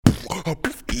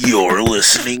You're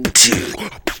listening to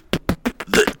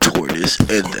the Tortoise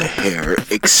and the Hare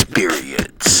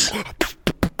Experience.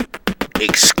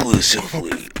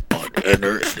 Exclusively on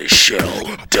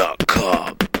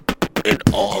EnterTheShell.com and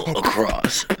all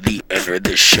across the Enter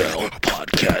the Shell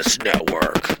podcast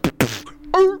network.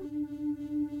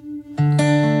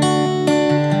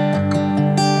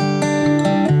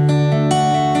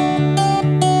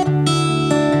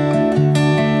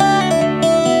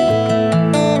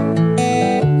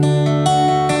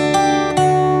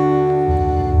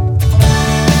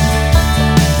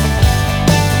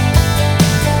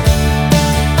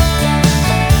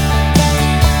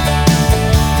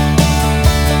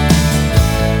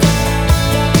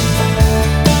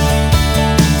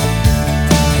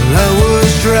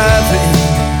 Driving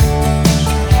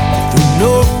through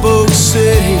Norfolk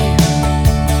City,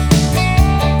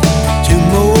 2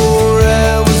 more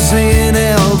hours in,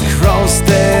 I'll cross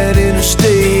that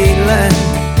interstate line.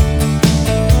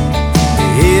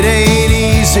 It ain't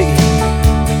easy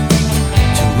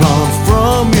to run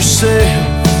from yourself,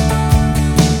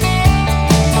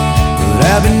 but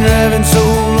I've been driving so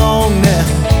long now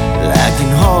I can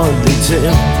hardly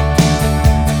tell.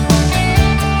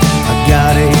 I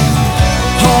got a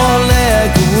heart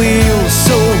like a wheel,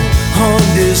 so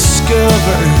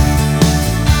undiscovered.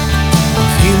 A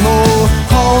few more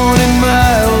haunted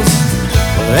miles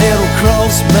that'll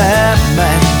cross my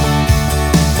mind.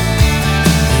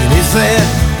 And if that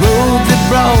road that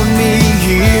brought me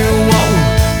here won't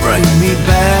bring me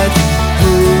back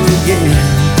again,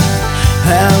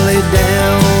 I'll lay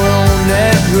down on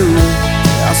that road,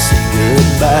 I'll say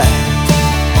goodbye.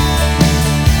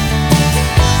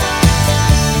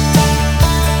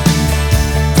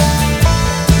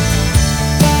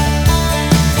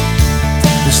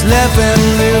 This life I'm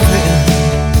living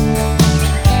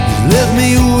left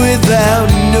me without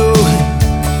knowing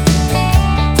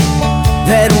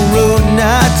that road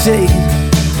I take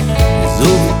is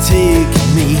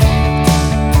overtaking me.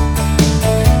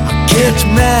 I catch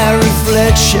my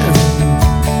reflection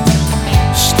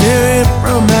staring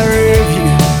from my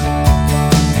rearview.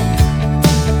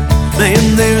 Man,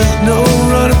 there's no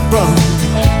running from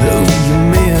who you're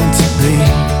meant to be.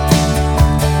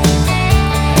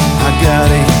 I got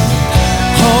a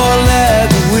heart like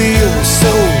a wheel,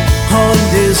 so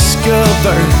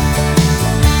undiscovered.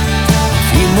 A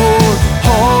few more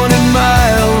haunted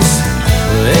miles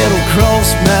that'll cross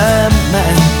my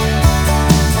mind.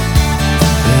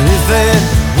 And if that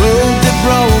road that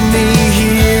brought me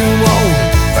here won't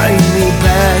bring me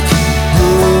back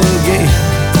again,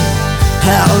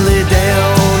 I'll lay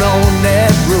down on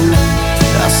that road,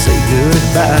 I'll say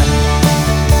goodbye.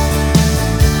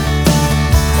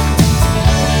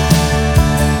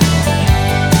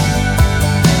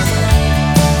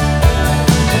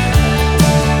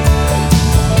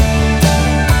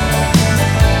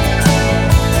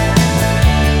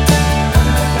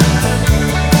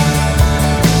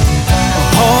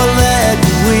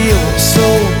 So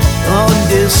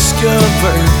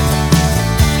undiscovered.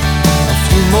 A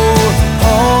few more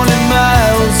haunted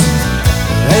miles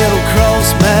that'll cross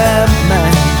my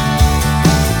mind.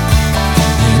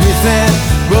 And if that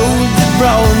road that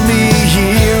brought me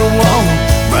here won't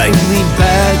bring me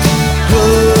back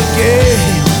again,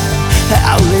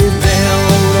 I'll lay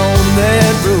down on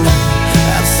that road,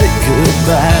 I'll say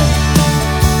goodbye.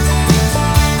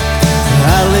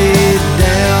 I'll lay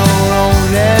down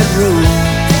on that road,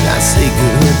 I say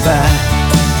goodbye.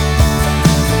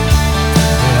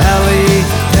 I lay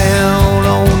down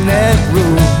on that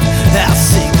road, I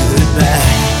say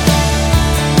goodbye.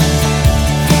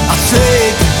 I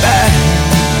say goodbye.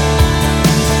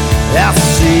 I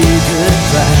say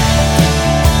goodbye.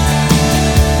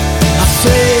 I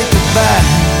say goodbye.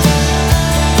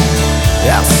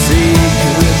 I say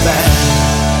goodbye.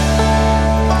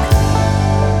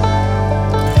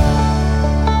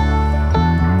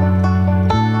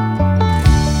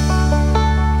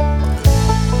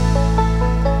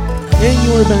 And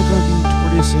you are back on the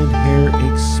Tortoise and Hare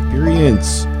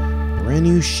Experience. Brand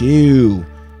new shoe.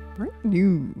 Brand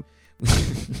new.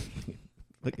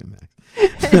 Look at Max.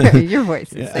 Your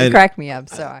voices, they crack me up.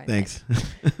 So thanks.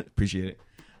 Appreciate it.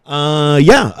 We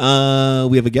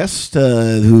have a guest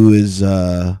who is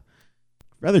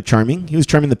rather charming. He was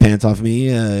charming the pants off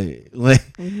me.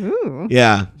 Ooh.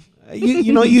 Yeah.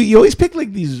 You always pick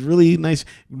like these really nice.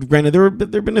 Granted,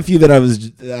 there've been a few that I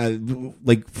was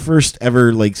like first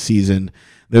ever like season.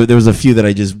 There was a few that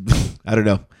I just I don't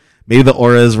know. Maybe the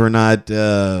auras were not.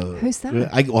 Who's that?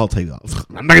 I'll tell you.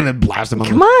 I'm not gonna blast them.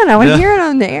 Come on, I want to hear it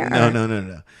on the air. No.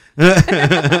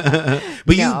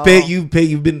 But No.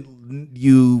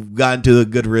 you got into a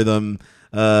good rhythm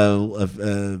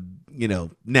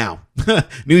now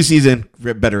new season,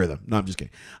 better rhythm. No, I'm just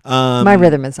kidding. My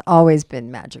rhythm has always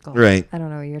been magical. Right. I don't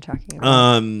know what you're talking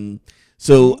about.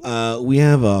 So we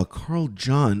have Carl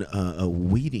John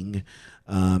waiting,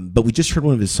 but we just heard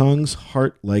one of his songs,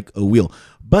 "Heart Like a Wheel."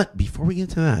 But before we get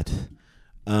to that,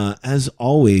 as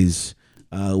always,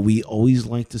 we always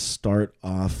like to start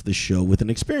off the show with an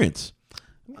experience.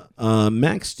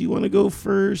 Max, do you want to go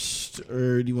first,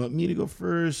 or do you want me to go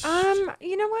first?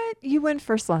 You know what? You went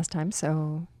first last time,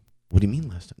 so. What do you mean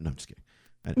last time? No, I'm just kidding.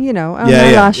 On the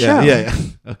last show. Yeah.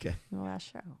 Okay. The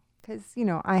last show. Because,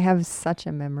 I have such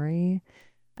a memory.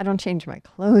 I don't change my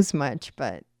clothes much,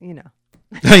 but, I know.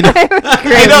 I have a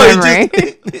great memory.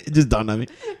 It just dawned on me.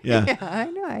 Yeah. Yeah,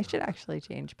 I know. I should actually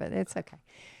change, but it's okay.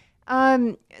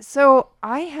 So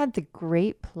I had the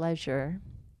great pleasure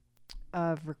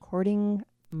of recording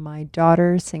my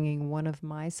daughter singing one of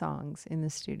my songs in the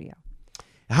studio.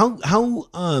 How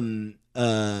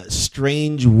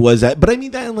strange was that? But I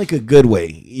mean that in like a good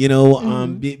way,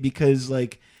 because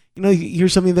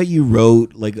here's something that you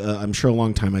wrote, I'm sure a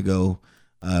long time ago,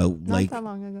 Not that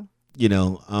long ago.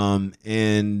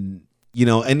 And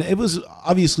it was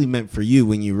obviously meant for you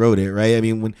when you wrote it, right? I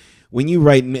mean, when you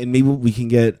write, and maybe we can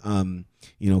get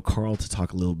Carl to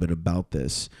talk a little bit about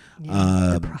this.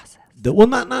 The process.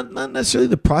 Not necessarily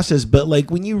the process, but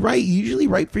like when you write, you usually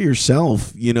write for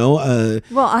yourself, Well,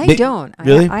 I don't.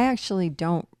 Really? I actually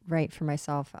don't write for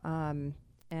myself. And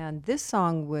this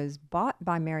song was bought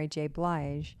by Mary J.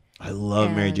 Blige. I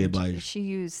love Mary J. Blige. She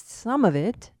used some of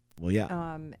it. Well, yeah.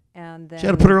 And then She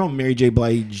had to put her own Mary J.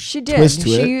 Blige she did. twist to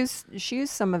it. She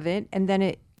used some of it, and then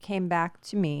it came back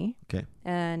to me. Okay.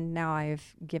 And now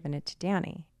I've given it to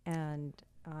Danny, and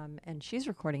she's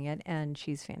recording it, and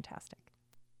she's fantastic.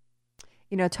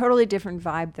 Totally different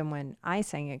vibe than when I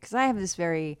sang it, because I have this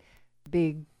very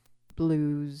big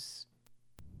blues,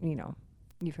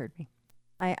 you've heard me.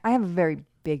 I have a very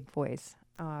big voice.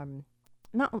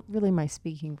 Not really my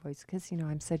speaking voice, because,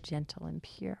 I'm so gentle and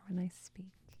pure when I speak.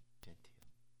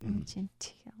 I'm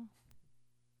genteel.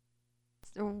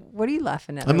 So what are you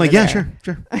laughing at? I'm like, yeah, sure.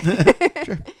 Sure.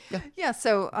 Yeah,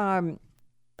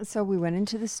 so we went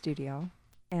into the studio,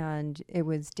 and it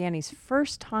was Danny's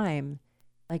first time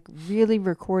like really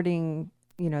recording,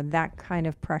 that kind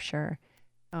of pressure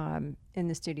in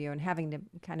the studio, and having to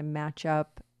kind of match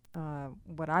up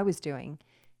what I was doing.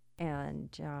 And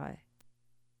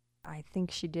I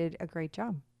think she did a great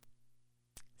job.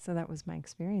 So that was my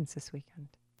experience this weekend.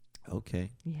 Okay.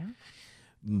 Yeah.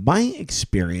 My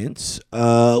experience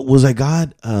was I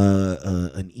got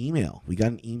an email. We got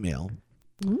an email.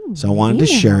 Ooh, so I wanted to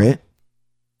share it.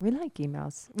 We like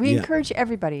emails. We encourage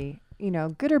everybody,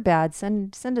 good or bad,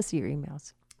 send us your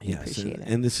emails. We appreciate it.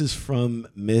 And this is from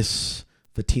Miss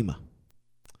Fatima.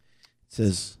 It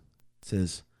says,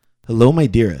 "Hello, my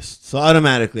dearest." So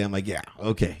automatically I'm like, yeah,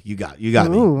 okay, you got me.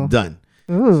 Done.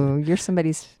 Ooh, you're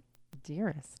somebody's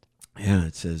dearest. Yeah,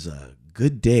 it says,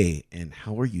 "Good day, and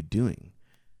how are you doing?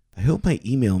 I hope my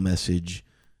email message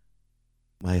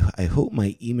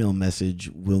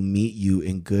will meet you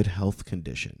in good health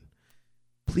condition.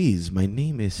 Please, my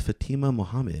name is Fatima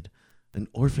Mohammed, an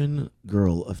orphan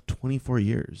girl of 24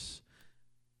 years.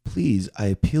 Please, I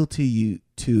appeal to you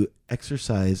to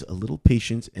exercise a little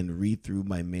patience and read through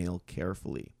my mail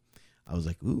carefully." I was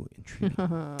like, ooh, intriguing.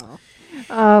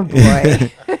 Oh,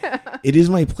 boy. "It is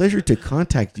my pleasure to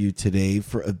contact you today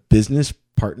for a business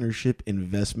partnership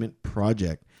investment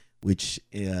project, which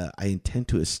I intend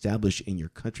to establish in your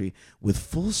country with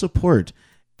full support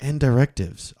and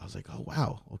directives." I was like, oh,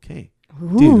 wow. Okay.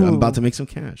 Ooh. Dude, I'm about to make some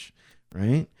cash,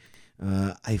 right?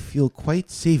 "I feel quite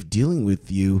safe dealing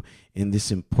with you in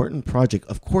this important project."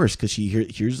 Of course, because she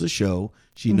hears the show.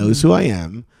 She knows who I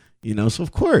am, so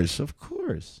of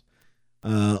course.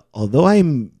 "Although I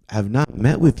have not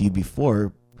met with you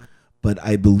before, but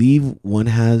I believe one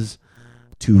has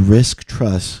to risk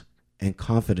trust and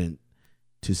confidence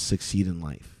to succeed in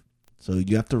life." So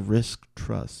you have to risk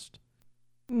trust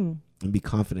and be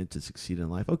confident to succeed in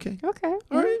life. Okay. Okay.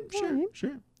 All right.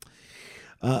 Sure.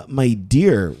 "My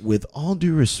dear, with all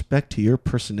due respect to your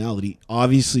personality,"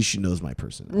 obviously she knows my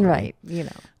personality. Right.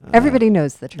 Everybody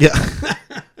knows the truth.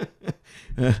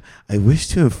 Yeah. "I wish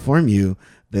to inform you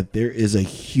that there is a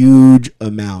huge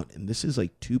amount," and this is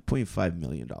like $2.5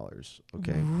 million,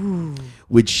 okay, Ooh.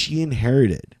 "which she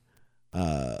inherited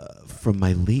from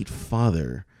my late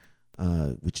father,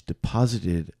 which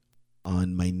deposited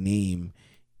on my name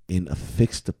in a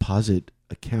fixed deposit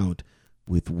account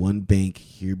with one bank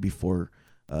here before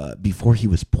he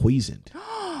was poisoned."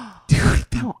 Dude,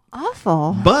 How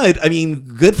awful. but I mean,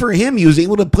 good for him. He was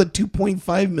able to put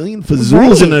 2.5 million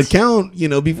fazools in an Right. account. You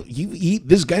know, before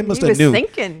this guy must He have was known.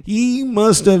 thinking. He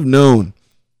must have known.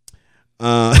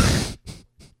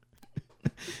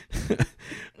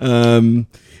 My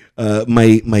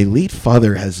late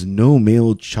father has no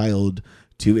male child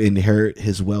to inherit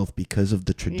his wealth because of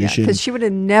the tradition. Because she would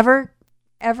have never,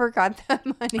 ever got that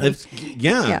money.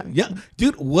 Yeah.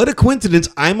 Dude, what a coincidence.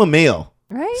 I'm a male.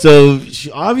 Right? So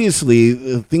obviously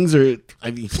things are,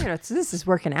 I mean, You know, so this is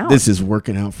working out. this is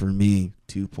working out for me.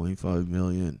 2.5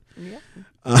 million. Yeah.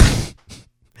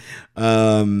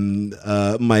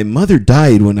 My mother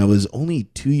died when I was only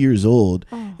 2 years old,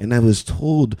 Oh. and I was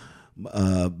told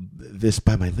this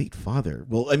by my late father.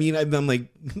 Well, I mean, I'm like,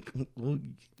 well,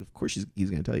 of course he's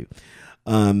going to tell you.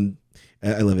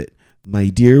 I love it. My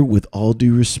dear, with all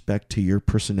due respect to your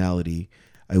personality,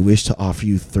 I wish to offer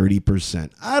you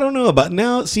 30%. I don't know about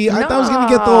now. See, I thought I was going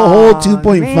to get the whole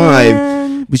 2.5,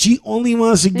 man. but she only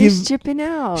wants to He's give. chipping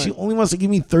out. She only wants to give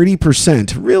me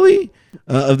 30%. Really?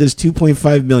 Of this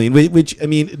 2.5 million, which I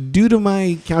mean, due to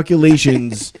my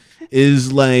calculations,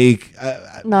 is like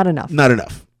Not enough. not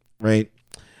enough, right?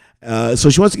 So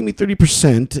she wants to give me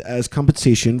 30% as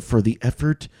compensation for the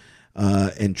effort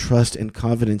and trust and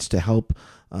confidence to help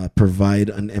provide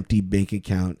an empty bank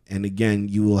account. And again,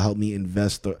 you will help me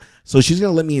invest. So she's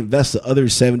going to let me invest the other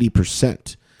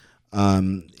 70%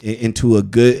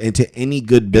 into any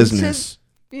good business.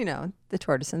 You know, the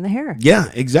tortoise and the hare. Yeah,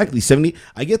 exactly. 70.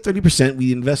 I get 30%.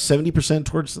 We invest 70%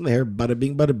 towards the hair. Bada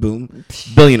bing, bada boom.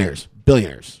 Billionaires.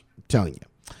 I'm telling you.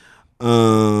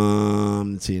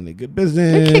 Let's see, in a good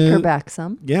business. They kick her back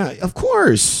some. Yeah, of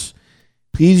course.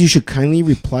 Please, you should kindly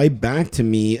reply back to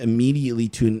me immediately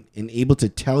to enable to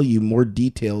tell you more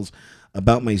details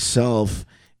about myself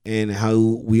and how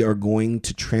we are going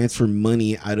to transfer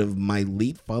money out of my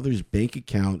late father's bank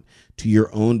account to your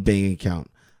own bank account.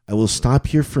 I will stop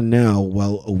here for now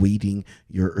while awaiting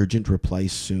your urgent reply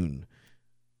soon.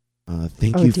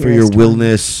 Thank you for your dearest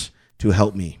willingness to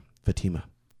help me, Fatima.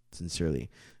 Sincerely.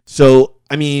 So,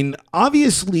 I mean,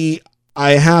 obviously,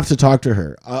 I have to talk to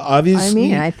her.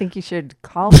 Obviously, I think you should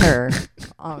call her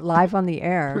live on the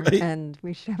air, Right? and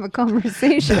we should have a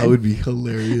conversation. that would be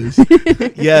hilarious.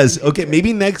 Yes. Okay.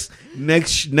 Maybe next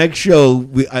show,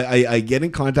 I get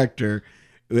in contact her.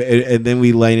 And then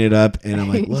we line it up, and I'm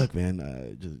like, "Look,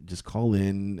 man, just call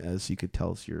in so you could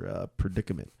tell us your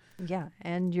predicament Yeah,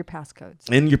 and your passcodes.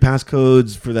 and your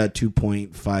passcodes for that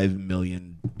 $2.5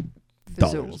 million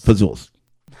fazools."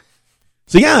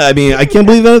 So yeah, I mean, I can't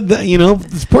believe that you know,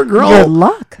 this poor girl. Your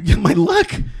luck. Yeah, my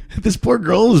luck. This poor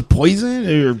girl was poisoned.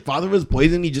 Her father was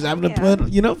poisoned. He just happened to put,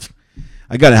 you know.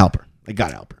 I gotta help her.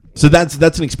 So that's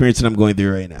an experience that I'm going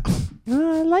through right now.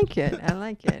 I like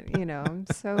it. You know, I'm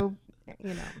so.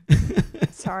 You know,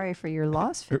 sorry for your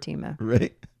loss, Fatima.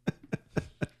 Right.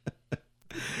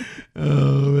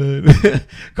 Oh man,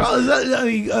 Carl.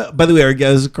 By the way, our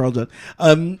guest is Carl John.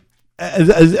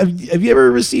 Have you ever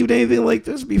received anything like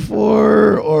this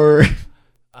before, or?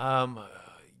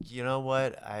 You know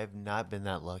what? I've not been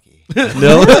that lucky.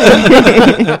 No.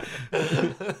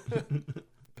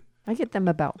 I get them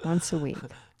about once a week.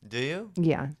 Do you?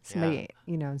 Yeah, somebody,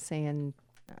 you know, saying,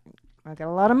 "I got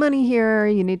a lot of money here.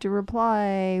 You need to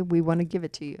reply. We want to give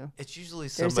it to you." It's usually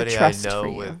There's a somebody I trust know for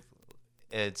you. with.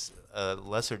 It's a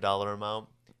lesser dollar amount,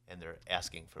 and they're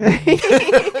asking for me.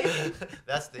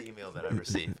 That's the email that I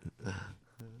received.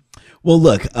 Well,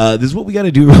 look, this is what we got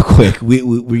to do real quick.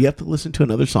 We have to listen to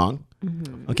another song.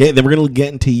 Mm-hmm. Okay, then we're gonna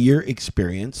get into your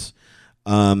experience.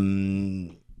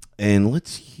 And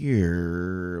let's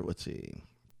hear. Let's see.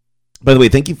 By the way,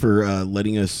 thank you for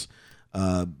letting us.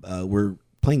 We're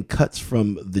playing cuts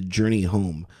from The Journey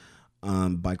Home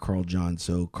by Carl John.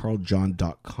 So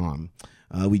carljohn.com.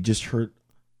 We just heard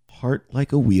Heart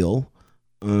Like a Wheel.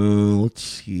 Let's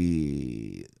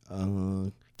see.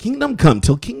 Kingdom Come.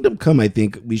 Till Kingdom Come, I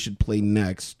think we should play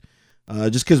next.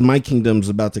 Just because my kingdom's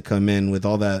about to come in with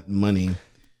all that money.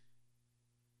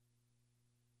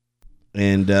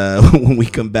 And when we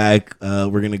come back, we're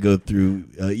going to go through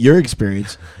your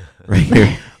experience right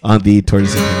here on the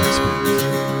Tortoise and Hare Experience.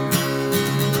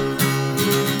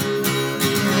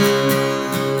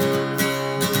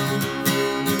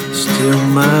 Still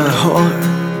my heart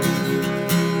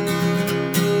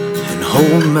and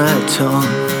hold my tongue.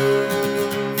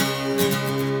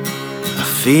 I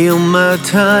feel my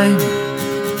time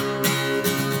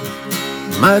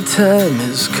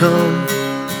has come.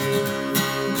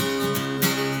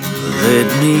 Let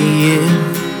me in,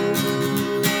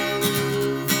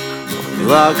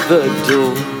 lock the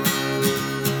door.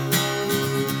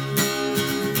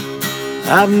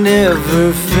 I've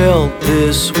never felt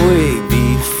this way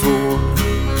before.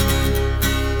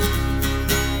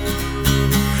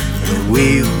 The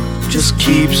wheel just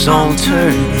keeps on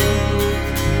turning,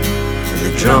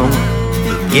 the drum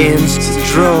begins to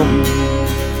drum.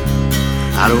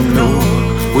 I don't know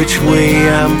which way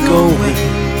I'm going,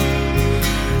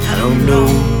 I don't know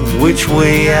which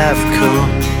way I've come.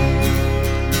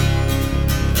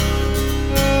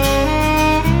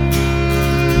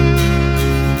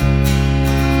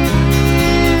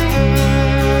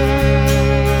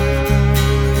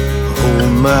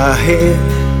 Hold my head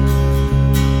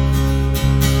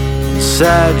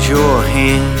inside your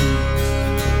hand.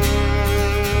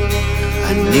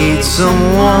 I need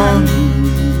someone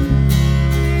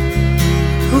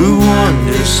who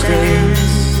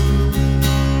understands.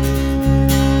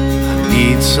 I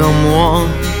need someone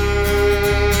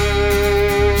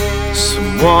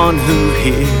who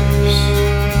hears.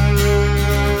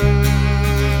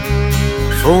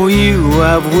 For you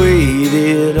I've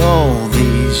waited all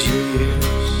these years.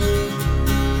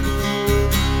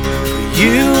 For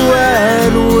you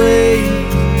I'd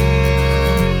wait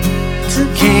till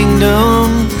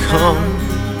kingdom come,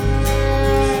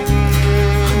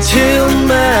 until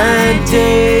my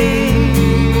day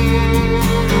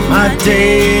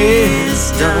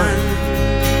is done.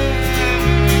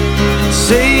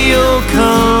 Say you'll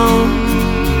come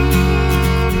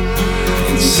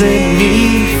and set me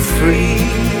free.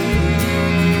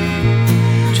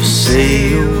 Just say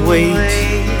you'll wait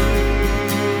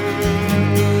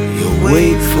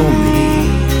for me.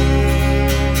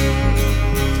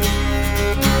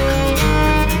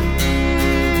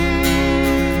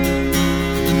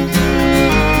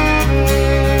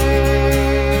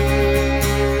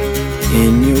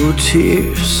 In your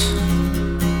tears,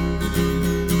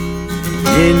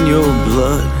 in your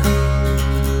blood,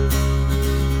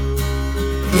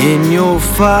 in your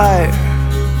fire,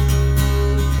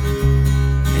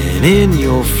 and in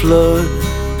your flood,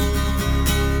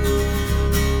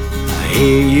 I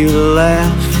hear you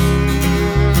laugh,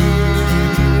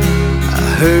 I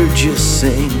heard you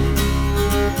sing.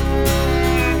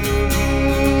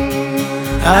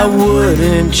 I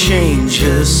wouldn't change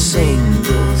a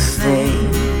single thing.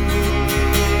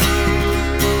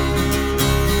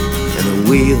 And the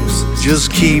wheels just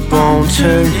keep on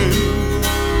turning,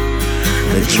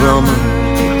 the drummer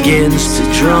begins to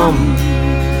drum.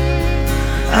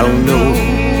 I don't know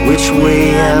which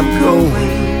way I'm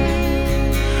going,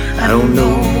 I don't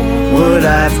know what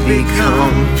I've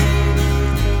become.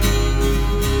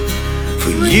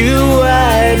 For you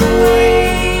I'd wait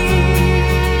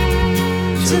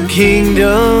till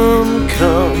kingdom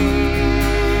come,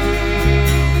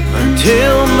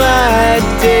 until my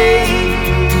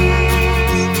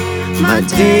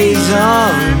days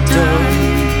are done.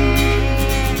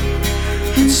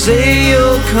 And say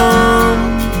you'll come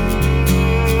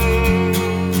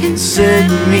and set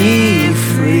me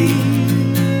free.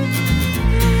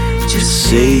 Just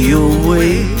say you'll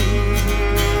wait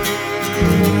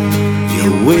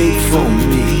for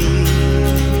me.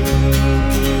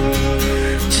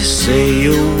 Just say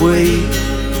you'll wait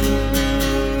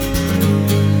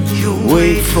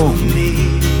for me.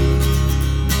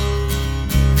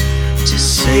 Just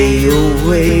say you'll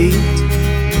wait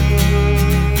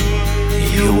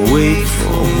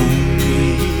for me.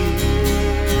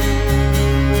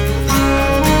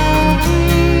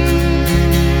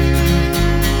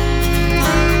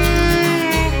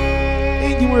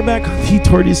 And we're back on the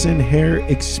Tortoise and Hare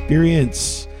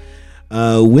experience.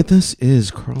 With us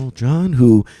is Carl John,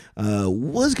 who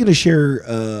was going to share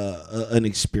an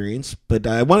experience, but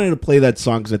I wanted to play that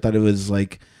song because I thought it was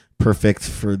like perfect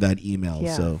for that email.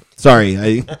 Yeah. So sorry,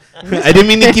 I didn't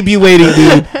mean to keep you waiting,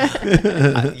 dude.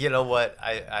 You know what?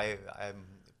 I'm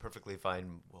perfectly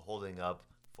fine holding up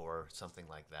for something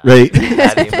like that. Right.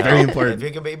 That email. Very important.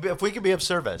 If we can be of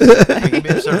service, if we can be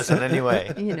of service in any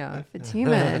way. You know,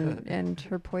 Fatima and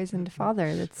her poisoned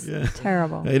father. That's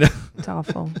terrible. I know. It's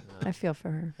awful. I feel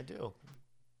for her. I do.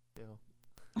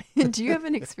 Do you have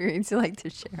an experience you'd like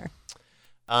to share?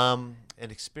 An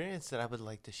experience that I would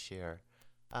like to share.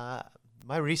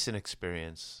 My recent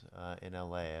experience in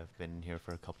LA. I've been here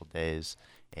for a couple days,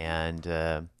 and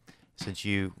since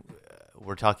you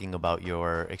were talking about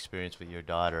your experience with your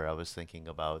daughter, I was thinking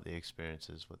about the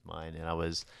experiences with mine, and I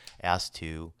was asked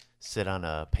to sit on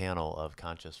a panel of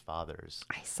conscious fathers.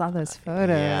 I saw those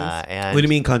photos. Yeah, and What do you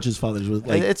mean conscious fathers? With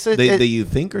like that you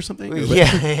think or something? Or what?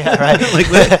 yeah, right. Like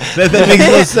that makes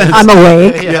no sense. I'm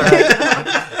awake. Yeah, right.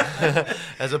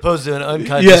 As opposed to an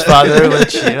unconscious father,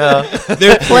 which, There are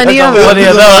Plenty of plenty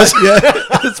of those. Yeah,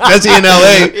 especially in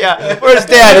LA. Yeah, where's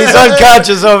Dad? He's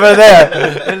unconscious over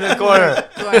there in the corner.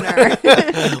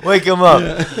 Wake him up.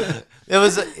 It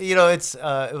was,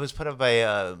 it was put up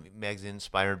by magazine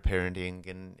Inspired Parenting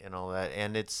and all that,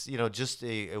 and it's just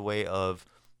a way of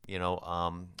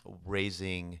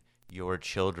raising your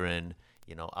children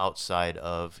outside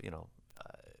of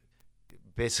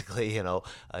basically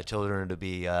children to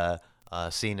be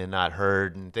seen and not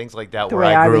heard and things like that. The Where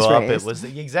way I I grew was up, raised. it was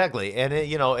exactly, and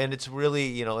and it's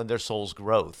really in their soul's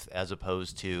growth as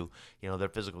opposed to their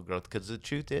physical growth. Because the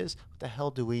truth is, what the hell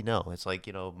do we know? It's like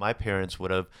my parents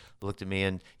would have looked at me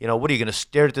and what are you going to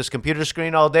stare at this computer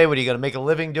screen all day? What are you going to make a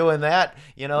living doing that?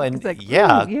 And It's like,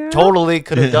 yeah, ooh, yeah. totally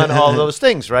could have done all those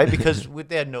things, right? Because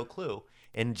they had no clue,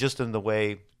 and just in the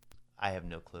way I have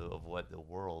no clue of what the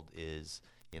world is.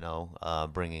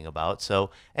 Bringing about.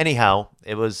 So anyhow,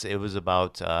 it was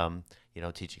about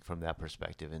teaching from that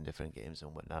perspective in different games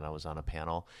and whatnot. I was on a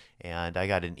panel, and I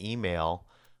got an email.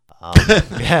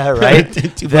 Yeah, right.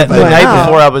 The night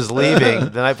before I was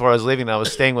leaving, I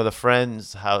was staying with a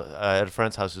friend's house at a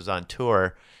friend's house who's on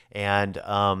tour, and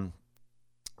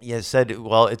it said,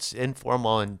 well, it's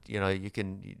informal, and you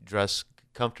can dress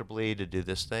comfortably to do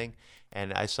this thing.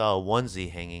 And I saw a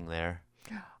onesie hanging there.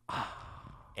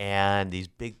 And these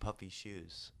big puffy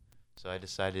shoes, so I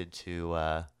decided to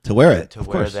wear it, to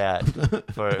wear that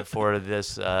for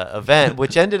this event,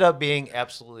 which ended up being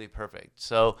absolutely perfect.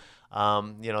 So,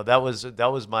 that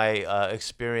was my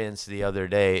experience the other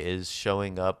day, is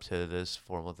showing up to this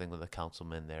formal thing with a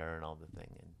councilman there and all the thing,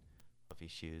 and puffy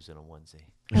shoes and a onesie.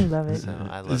 I love it. So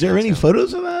I love Is there that any so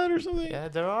photos of that or something? Yeah,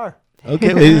 there are.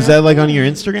 Okay, wait, is that like on your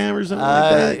Instagram or something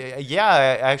like that?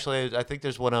 Yeah, actually, I think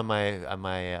there's one on my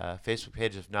Facebook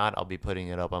page. If not, I'll be putting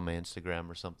it up on my Instagram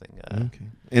or something. Okay.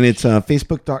 And it's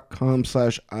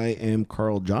facebook.com/I am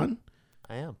Carl John.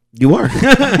 I am. You are.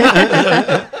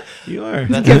 You are.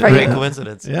 That's a great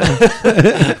coincidence. Yeah.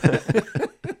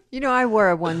 I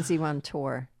wore a onesie on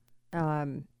tour.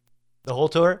 The whole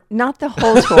tour? Not the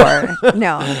whole tour.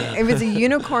 No, it was a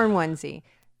unicorn onesie.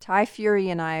 Ty Fury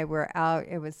and I were out.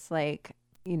 It was like,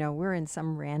 we're in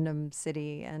some random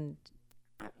city and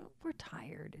we're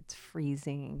tired. It's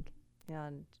freezing.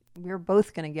 And we were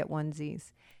both going to get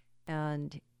onesies.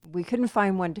 And we couldn't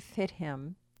find one to fit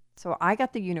him. So I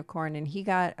got the unicorn and he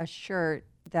got a shirt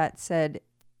that said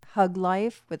Hug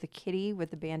Life with a kitty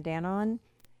with a bandana on.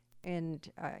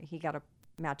 And he got a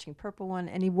matching purple one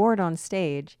and he wore it on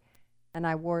stage. And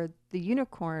I wore the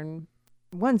unicorn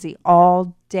onesie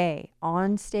all day,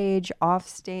 on stage, off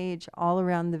stage, all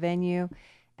around the venue.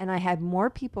 And I had more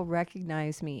people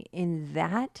recognize me in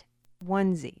that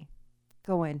onesie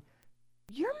going,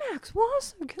 "You're Max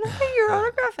Walser. Can I get your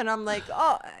autograph?" And I'm like,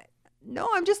 "Oh, no,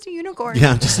 I'm just a unicorn."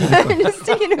 Yeah, I'm just a unicorn. Just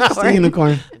a unicorn. Just a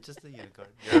unicorn. Just a unicorn.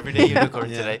 Your everyday unicorn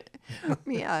today.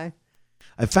 Yeah.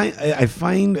 I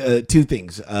find two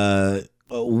things.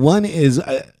 One is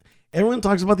everyone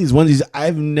talks about these onesies.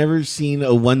 I've never seen a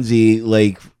onesie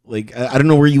like I don't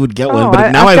know where you would get one,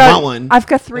 but now I want one. I've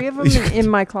got 3 of them in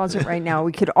my closet right now.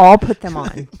 We could all put them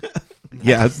on.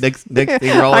 Yeah, next thing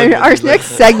we're all our next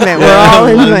segment, we're all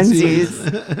in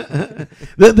onesies.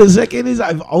 The second is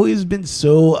I've always been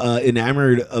so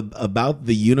enamored about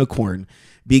the unicorn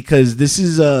because this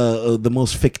is the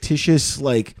most fictitious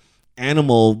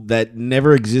animal that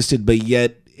never existed, but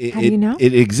yet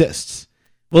it exists.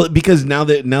 Well, because now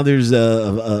there's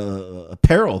a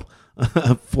apparel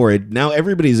for it. Now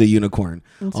everybody's a unicorn.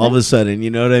 All of a sudden, you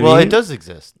know what I mean? Well, it does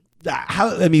exist.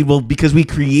 Because we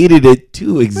created it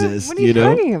to exist. What are you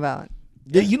talking about?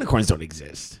 The unicorns don't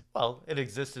exist. Well, it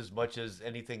exists as much as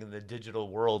anything in the digital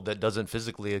world that doesn't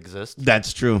physically exist.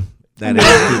 That's true. That is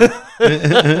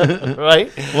true.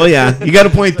 Right? Well, yeah, you got a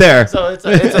point there. So it's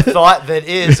a thought that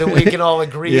is, and we can all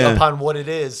agree upon what it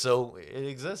is. So it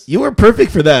exists. You are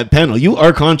perfect for that panel. You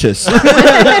are conscious.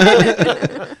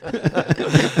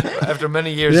 After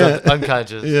many years of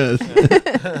unconscious. Yes.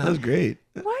 That was great.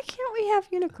 Why can't we have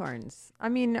unicorns? I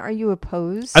mean, are you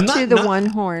opposed I'm not- to the not-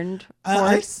 one-horned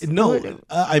horse? No,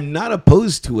 I'm not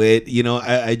opposed to it.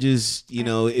 I just, it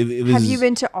was. Have you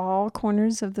been to all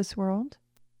corners of this world?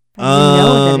 How do you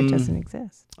know that it doesn't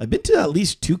exist? I've been to at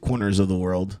least 2 corners of the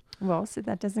world. Well, so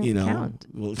that doesn't count.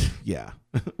 Well, yeah.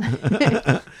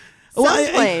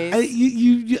 Someplace.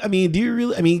 I mean, do you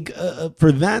really? I mean,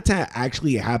 for that to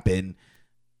actually happen,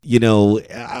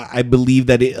 I believe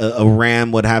that a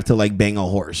ram would have to bang a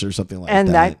horse or something like that. And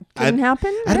that couldn't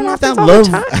happen? I don't know if happens that all the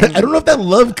love. time. I don't know if that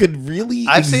love could really.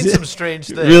 I've exist. seen some strange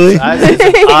things. Really? I've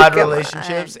seen some odd Come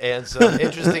relationships and some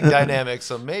interesting dynamics.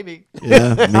 So maybe.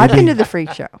 Yeah, maybe. I've been to the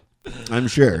freak show. I'm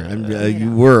sure.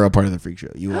 You were a part of the freak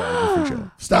show. You are the freak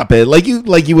show. Stop it. Like you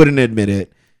wouldn't admit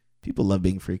it. People love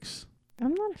being freaks.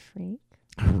 I'm not a freak.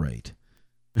 Right.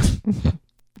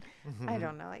 I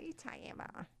don't know what you're talking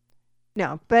about.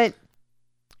 No, but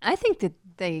I think that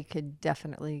they could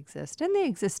definitely exist, and they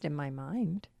exist in my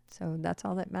mind. So that's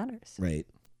all that matters. Right.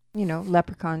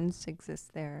 Leprechauns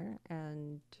exist there,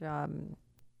 and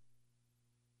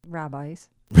rabbis.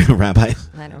 Rabbis.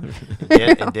 I don't know.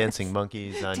 And dancing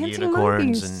monkeys on Dancing unicorns.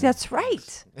 monkeys, And that's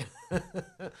right.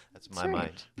 That's my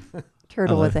right. mind.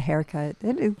 Turtle Oh. with a haircut.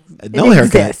 It No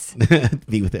haircut. exists.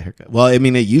 Me with a haircut. Well, I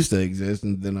mean, it used to exist,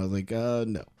 and then I was like,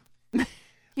 no.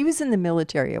 He was in the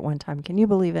military at one time. Can you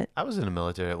believe it? I was in the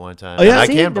military at one time. Oh, yeah? and I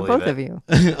See, can't the believe both it. of you.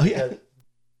 Oh, yeah.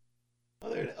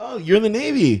 Oh, you're in the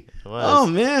Navy. I was. Oh,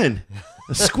 man.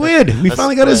 A squid. We A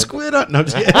finally got a squid. squid on. No, I'm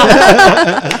just kidding.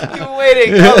 You were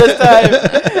waiting all this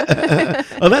time.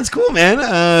 Oh, that's cool, man.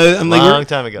 I'm Long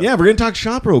time ago. Yeah, we're going to talk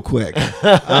shop real quick.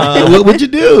 What'd you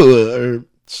do?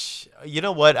 You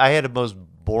know what? I had a most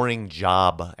boring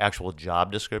actual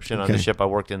job description on the Okay. ship. I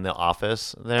worked in the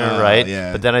office there, Oh, right?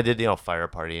 yeah. But then I did, fire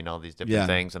party and all these different Yeah.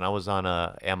 things. And I was on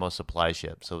a ammo supply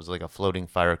ship, so it was like a floating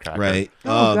firecracker. Right.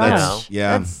 Oh, That's, gosh.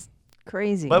 yeah. That's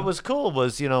crazy. But what was cool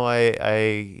was,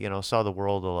 I saw the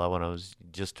world a lot when I was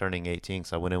just turning 18.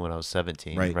 So I went in when I was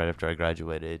 17, Right. right after I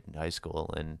graduated high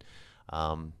school. And,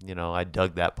 I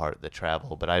dug that part, the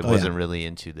travel, but I yeah. wasn't really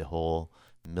into the whole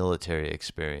military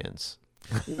experience.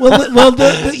 Well,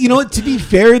 to be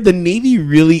fair, the Navy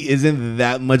really isn't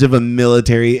that much of a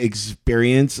military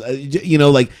experience.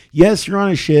 Yes, you're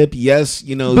on a ship. Yes,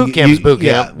 Boot camp is boot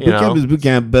camp, Boot camp is boot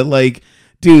camp. But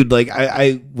dude,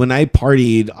 I when I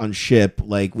partied on ship,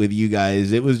 with you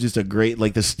guys, it was just a great,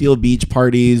 the Steel Beach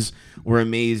parties were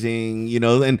amazing,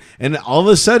 and all of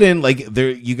a sudden,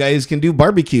 you guys can do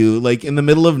barbecue, in the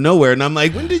middle of nowhere. And I'm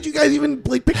like, when did you guys even,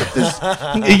 pick up this?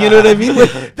 You know what I mean? Where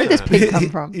did this pig come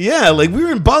from? Yeah, we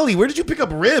were in Bali. Where did you pick up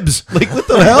ribs? What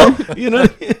the hell? You know?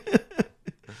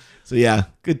 So yeah,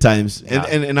 good times. Yeah.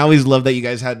 And I always love that you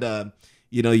guys had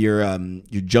your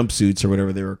jumpsuits or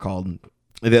whatever they were called.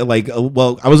 I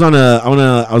was on a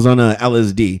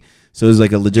LSD. So it was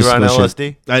like a logistical You were on ship.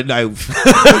 LSD?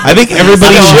 I think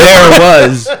everybody there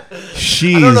was.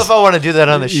 Jeez. I don't know if I want to do that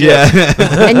on the ship.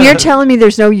 Yeah. And you're telling me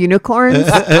there's no unicorns?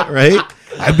 Right?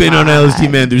 I've been on LSD,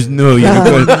 man. There's no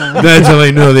unicorns. That's how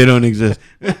I know they don't exist.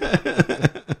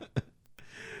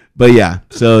 But yeah,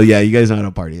 so yeah, you guys know how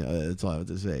to party. That's all I have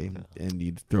to say. And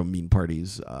you throw mean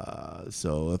parties.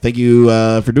 So thank you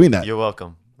for doing that. You're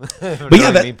welcome. But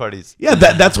yeah, mean parties. Yeah,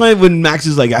 that's why when Max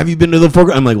is like, "Have you been to the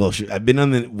foreground?" I'm like, "Well, I've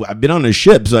been on a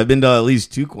ship, so I've been to at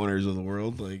least 2 corners of the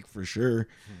world, for sure."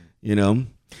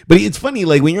 But it's funny,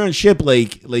 when you're on a ship,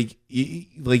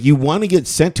 you want to get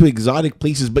sent to exotic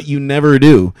places, but you never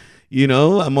do.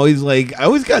 I'm always I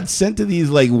always got sent to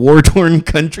these war-torn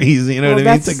countries. You know what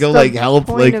I mean? To go help.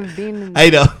 I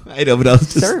know, but I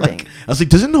was just serving.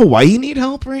 doesn't Hawaii need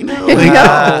help right now?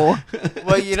 No.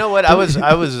 Well, you know what? I was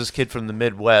this kid from the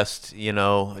Midwest,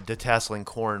 detasseling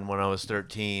corn when I was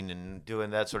 13 and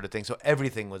doing that sort of thing. So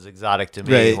everything was exotic to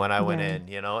me Right. when I went Right.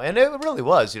 in, and it really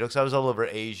was, because I was all over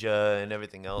Asia and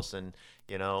everything else, and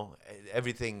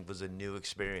everything was a new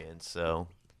experience. So,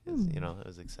 it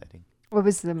was exciting. What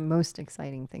was the most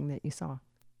exciting thing that you saw?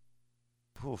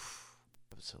 Oof,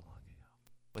 it was so long ago.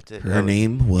 What did Her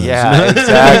name was Yeah,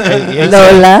 exactly.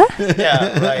 Lola?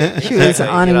 Yeah, right. She was exactly.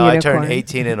 on a I unicorn. turned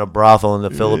 18 in a brothel in the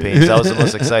Philippines. That was the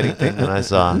most exciting thing that I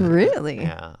saw. Really?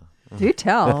 Yeah. Do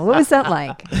tell. What was that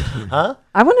like? Huh?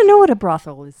 I want to know what a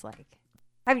brothel is like.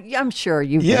 I'm sure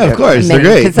you've Yeah, of course, they're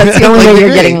great. because that's the only way They're you're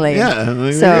great. getting laid. Yeah,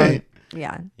 they're So great.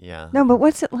 yeah. Yeah. No, but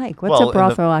what's it like? What's Well, a in the-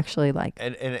 brothel actually like?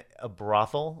 And a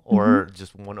brothel or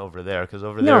just one over there? Because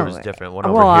over there No, is different.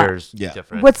 One well, over here is Yeah.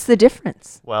 different. What's the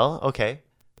difference? Well, okay.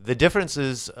 The difference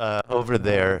is over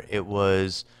there, it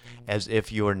was as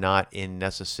if you're not in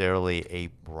necessarily a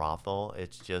brothel.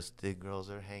 It's just the girls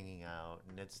are hanging out,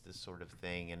 and it's this sort of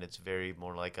thing, and it's very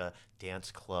more like a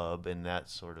dance club and that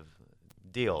sort of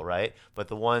deal, right? But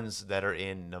the ones that are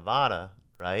in Nevada,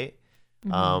 right?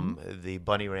 The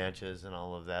bunny ranches and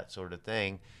all of that sort of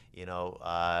thing, you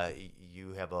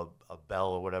have a bell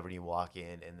or whatever, and you walk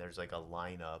in, and there's like a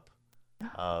lineup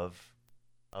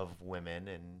of women,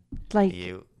 and Like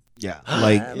you Yeah,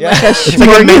 yeah, it's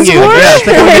like a menu. Yeah, it's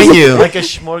like a menu. like a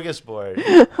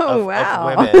smorgasbord Oh, of wow.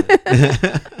 women.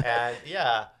 And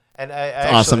yeah, and I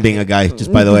It's awesome being a guy,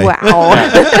 just by the way. Wow.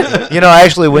 I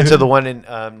actually went to the one in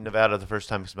Nevada the first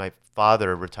time because my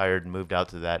father retired and moved out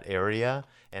to that area,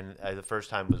 and the first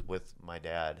time was with my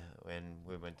dad, and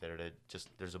we went there to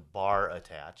there's a bar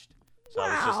attached So I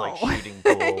was just like Wow. shooting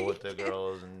pool with the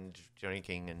girls and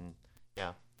drinking and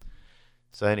yeah.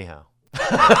 So anyhow,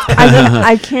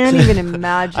 I can't even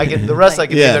imagine. the rest I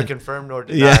can Yeah. neither confirm nor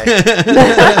deny.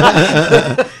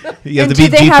 Yeah. You have And to be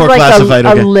do they have G4 like classified.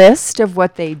 a Okay. list of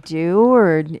what they do,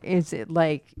 or is it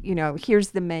like, here's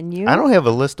the menu? I don't have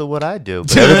a list of what I do,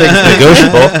 but everything's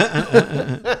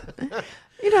negotiable.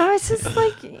 It's just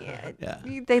like Yeah.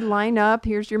 they line up.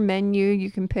 Here's your menu.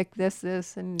 You can pick this,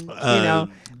 and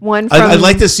one from I'd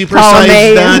like to supersize column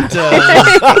A that.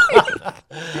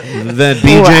 That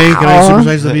BJ. Can I Wow.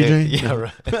 supersize the BJ? Yeah,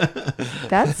 right.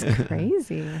 That's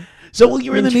crazy. So when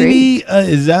you were in the Navy,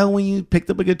 is that when you picked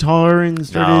up a guitar and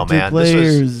started to man, play, this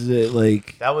was- or is it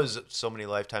like? That was so many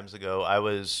lifetimes ago. I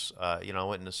was, I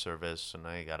went into service and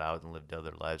I got out and lived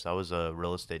other lives. I was a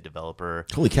real estate developer,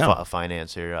 Holy cow. a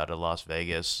financier out of Las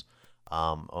Vegas.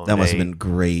 That must have been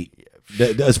great.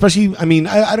 Especially, I mean,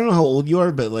 I don't know how old you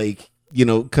are, but like,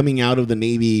 coming out of the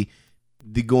Navy,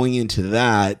 going into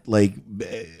that, like,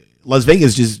 Las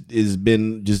Vegas has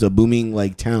been just a booming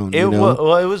like town. It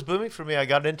was booming for me. I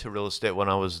got into real estate when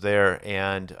I was there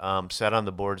and sat on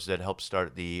the boards that helped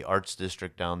start the arts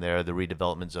district down there, the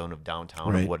redevelopment zone of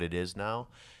downtown Right. of what it is now.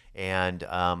 And,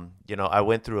 I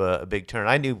went through a big turn.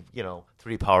 I knew,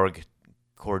 3 power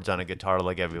chords on a guitar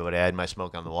like everybody. I had my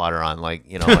Smoke on the Water on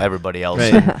like, everybody else.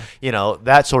 Right. And,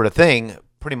 that sort of thing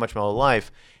pretty much my whole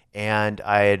life. And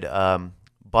I had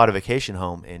bought a vacation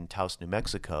home in Taos, New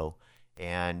Mexico,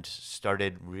 and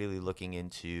started really looking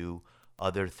into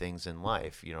other things in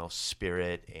life,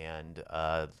 spirit and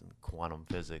quantum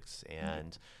physics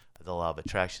and the law of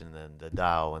attraction and the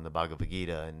Tao and the Bhagavad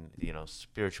Gita and,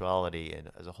 spirituality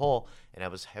and as a whole. And I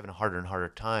was having a harder and harder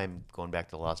time going back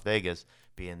to Las Vegas,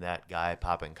 being that guy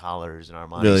popping collars and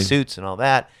Armani Really? suits and all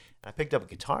that. And I picked up a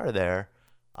guitar there.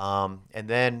 And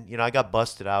then, I got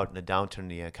busted out in a downturn in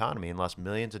the economy and lost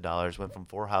millions of dollars, went from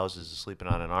 4 houses to sleeping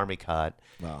on an army cot.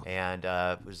 Wow. And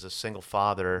was a single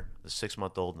father, the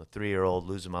 6-month-old and the 3-year-old,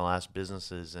 losing my last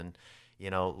businesses. And,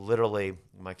 literally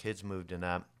my kids moved in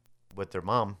that with their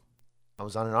mom. I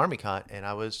was on an army cot and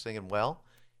I was thinking, well,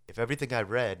 if everything I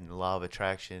read in the law of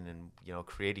attraction and,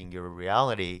 creating your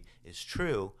reality is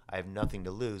true, I have nothing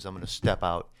to lose. I'm going to step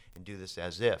out and do this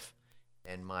as if.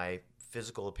 And my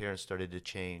physical appearance started to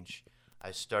change.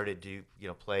 I started to,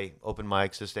 play open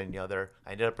mics, this, that, and the other.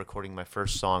 I ended up recording my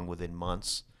first song within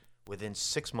months. Within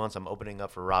 6 months, I'm opening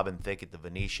up for Robin Thicke at the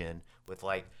Venetian with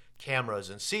like cameras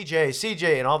and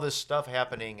CJ, and all this stuff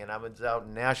happening. And I was out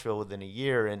in Nashville within a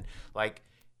year, and like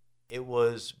it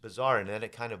was bizarre. And then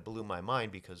it kind of blew my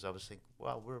mind because I was thinking,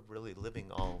 wow, we're really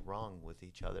living all wrong with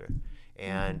each other.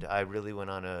 And I really went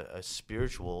on a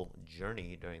spiritual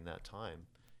journey during that time.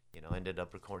 Ended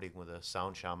up recording with a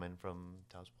sound shaman from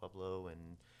Taos Pueblo,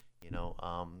 and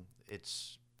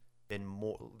it's been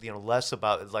more, less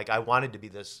about like I wanted to be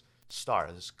this star,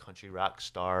 this country rock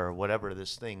star, or whatever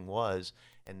this thing was,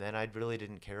 and then I really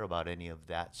didn't care about any of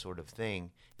that sort of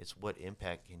thing. It's what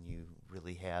impact can you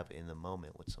really have in the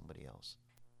moment with somebody else.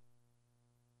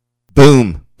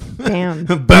 Boom. Bam.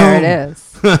 Boom. There it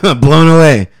is. Blown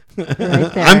away. Right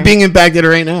there. I'm being impacted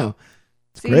right now.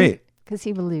 It's great. Because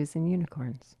he believes in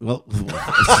unicorns. Well,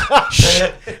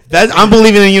 I'm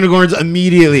believing in unicorns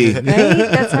immediately. Right?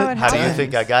 That's how it How happens. do you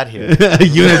think I got here?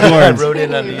 Unicorns. I wrote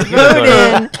in on the Wrote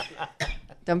unicorn. in.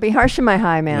 Don't be harsh on my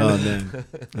high, man. Oh man,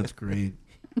 that's great.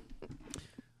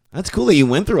 That's cool that you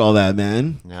went through all that,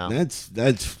 man. Yeah.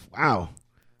 That's wow.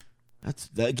 That's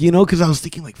that, because I was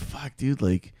thinking like, fuck, dude,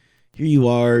 like here you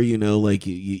are, like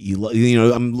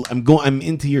I'm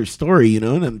into your story, and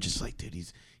I'm just like, dude,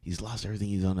 he's lost everything.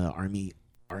 He's on an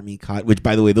army cot, which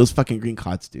by the way, those fucking green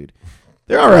cots, dude,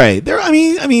 they're all right. I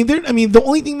mean, the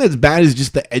only thing that's bad is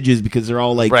just the edges because they're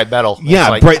all like Bright metal. Yeah,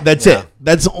 Like, bright. That's yeah. it.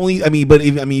 That's the only. But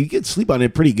you can sleep on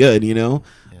it pretty good,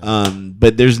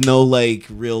 But there's no like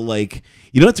real like.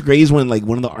 What's great is when like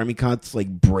one of the army cots like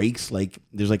breaks, like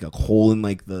there's like a hole in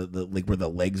like the like where the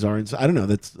legs are, and so I don't know.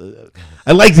 That's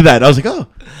I liked that. I was like, oh,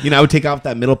 I would take off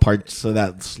that middle part so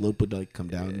that slope would like come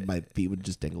down, and my feet would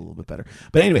just dangle a little bit better.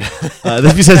 But anyway, that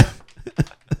being said,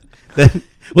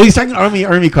 well, he's talking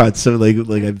army cots, so like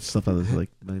I slept on this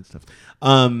like night stuff.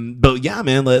 But yeah,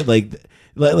 man,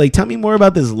 like tell me more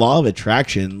about this law of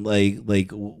attraction,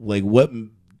 like what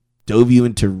dove you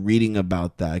into reading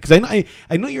about that? Because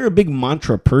I know you're a big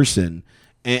mantra person,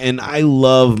 and I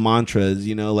love mantras.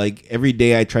 Like every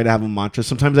day I try to have a mantra.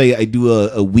 Sometimes I do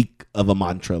a week of a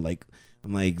mantra. Like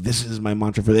I'm like, this is my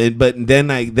mantra for it. But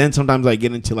then sometimes I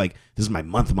get into like, this is my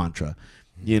month mantra.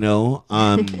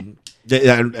 That's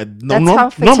how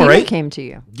Fatima right? came to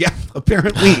you. Yeah,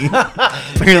 apparently.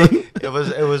 Apparently.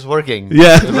 It was working.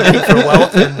 Yeah. Looking for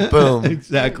wealth and boom.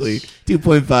 Exactly.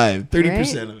 2.5,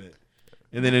 30% of it.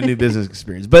 And then a new business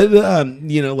experience. But,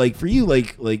 like for you,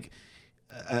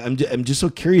 I'm just so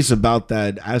curious about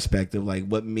that aspect of like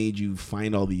what made you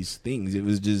find all these things. It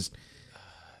was just...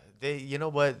 You know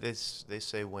what they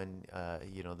say when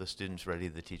the student's ready,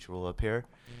 the teacher will appear,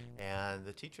 and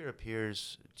the teacher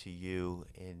appears to you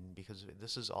because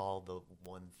this is all the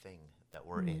one thing that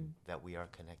we're in, that we are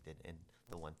connected in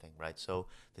the one thing, right? So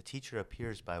the teacher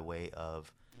appears by way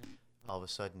of all of a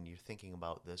sudden you're thinking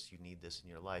about this, you need this in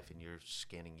your life, and you're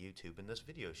scanning YouTube, and this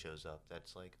video shows up.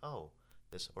 That's like, oh,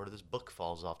 this book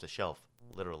falls off the shelf,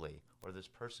 literally, or this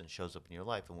person shows up in your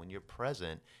life. And when you're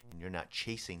present and you're not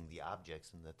chasing the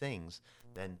objects and the things,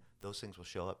 then those things will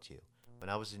show up to you. When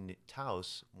I was in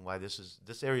Taos, why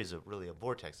this area is really a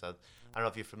vortex. I don't know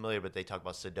if you're familiar, but they talk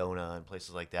about Sedona and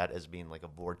places like that as being like a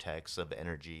vortex of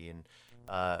energy. And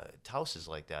Taos is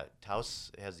like that.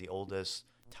 Taos has the oldest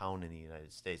town in the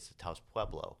United States, the Taos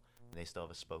Pueblo. And they still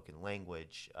have a spoken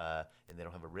language, and they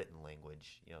don't have a written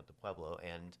language, the Pueblo.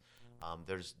 And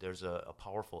there's a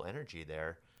powerful energy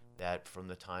there that from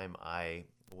the time I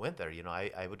went there,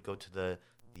 I would go to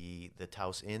the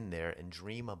Taos Inn there and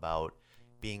dream about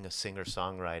being a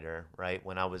singer-songwriter, right?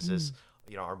 When I was this,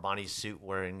 Armani suit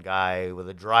wearing guy with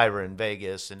a driver in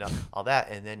Vegas and all that.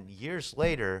 And then years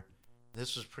later,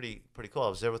 this was pretty cool. I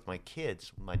was there with my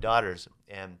kids, my daughters,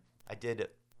 and I did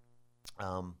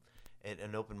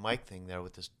an open mic thing there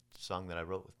with this song that I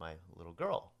wrote with my little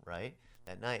girl, right,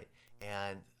 that night.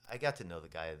 And I got to know the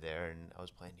guy there, and I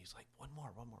was playing. He's like, one more,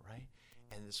 right?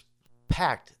 And it's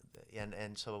packed.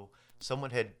 And so someone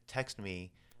had texted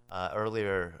me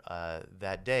earlier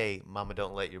that day, Mama,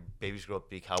 don't let your babies grow up to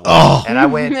be cowboys. Oh, and I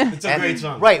went, it's a great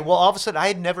song. Right. Well, all of a sudden, I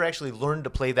had never actually learned to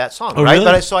play that song, oh, right?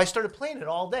 Really? So I started playing it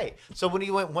all day. So when he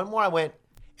went, one more, I went,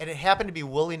 and it happened to be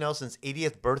Willie Nelson's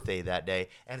 80th birthday that day.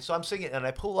 And so I'm singing, and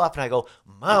I pull off, and I go,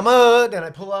 Mama, and I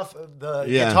pull off the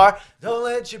guitar, don't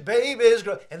let your babies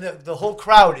grow. And the whole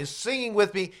crowd is singing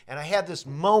with me. And I had this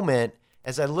moment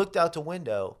as I looked out the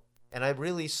window, and I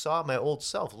really saw my old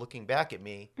self looking back at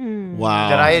me. Wow.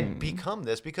 That I had become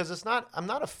this, because it's like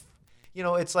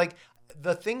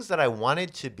the things that I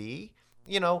wanted to be.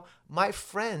 My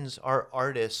friends are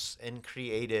artists and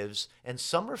creatives, and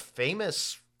some are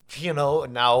famous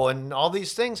now and all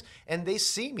these things, and they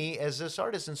see me as this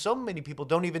artist, and so many people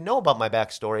don't even know about my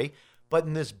backstory. But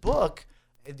in this book,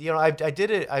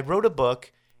 I wrote a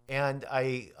book, and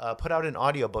I put out an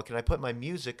audiobook, and I put my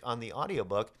music on the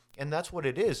audiobook, and that's what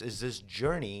it is this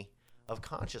journey of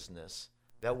consciousness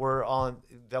that we're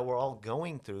all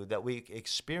going through, that we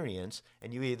experience,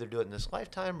 and you either do it in this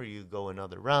lifetime or you go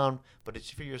another round, but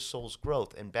it's for your soul's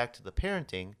growth. And back to the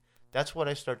parenting, that's what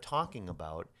I start talking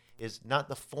about, is not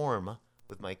the form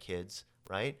with my kids,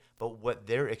 right? But what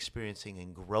they're experiencing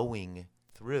and growing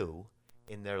through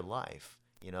in their life,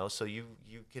 So you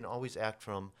can always act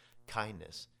from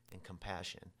kindness and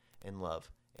compassion and love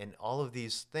and all of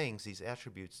these things, these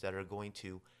attributes that are going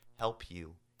to help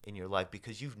you in your life,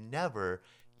 because you've never,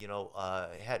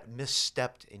 had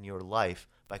misstepped in your life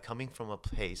by coming from a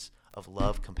place of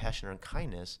love, compassion, and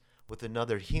kindness with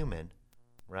another human,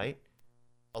 right?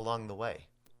 Along the way.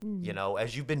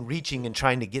 As you've been reaching and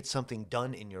trying to get something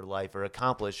done in your life or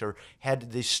accomplish, or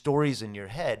had these stories in your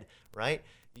head, right?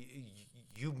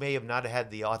 You may have not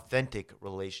had the authentic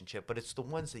relationship, but it's the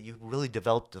ones that you really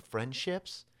developed the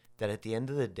friendships that at the end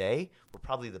of the day were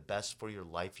probably the best for your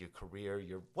life, your career,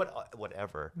 your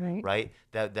whatever, right?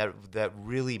 That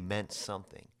really meant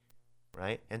something,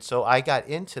 right? And so I got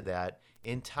into that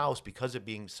in Taos because of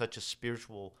being such a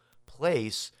spiritual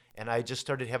place. And I just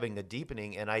started having a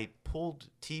deepening, and I pulled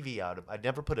TV out of. I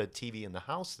never put a TV in the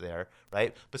house there,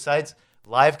 right? Besides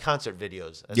live concert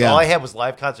videos. That's all I had was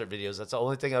live concert videos. That's the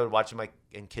only thing I would watch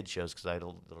in kid shows, because I had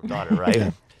a little daughter,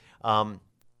 right?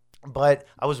 But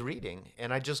I was reading,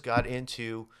 and I just got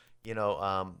into,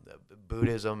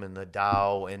 Buddhism and the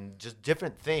Tao and just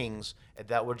different things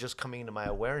that were just coming into my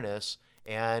awareness.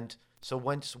 And so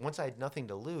once I had nothing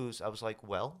to lose, I was like,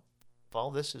 well, if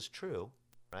all this is true,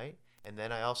 right? And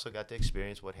then I also got to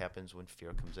experience what happens when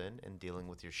fear comes in and dealing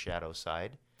with your shadow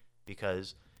side,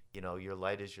 because, your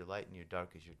light is your light and your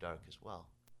dark is your dark as well,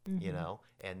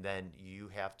 and then you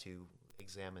have to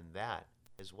examine that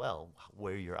as well,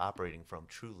 where you're operating from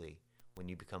truly when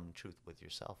you become in truth with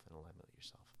yourself and alignment with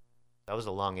yourself. That was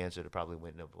a long answer that probably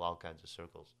went into all kinds of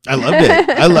circles. I loved it.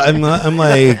 I'm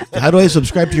like, how do I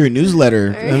subscribe to your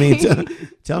newsletter? I mean,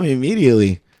 tell me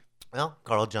immediately. Well,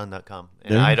 carljohn.com.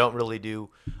 And Yeah. I don't really do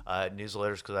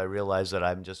newsletters because I realize that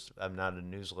I'm not a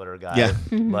newsletter guy. Yeah.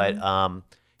 But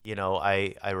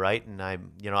I write, and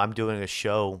I'm doing a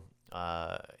show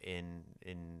in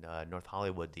North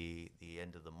Hollywood the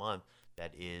end of the month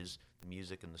that is the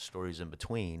music and the stories in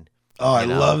between. Oh, I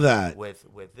love that.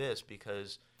 With this,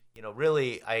 because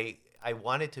really I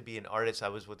wanted to be an artist. I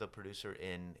was with a producer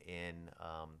in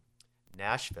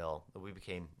Nashville. We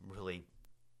became really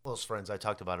close friends. I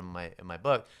talked about him in my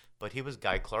book, but he was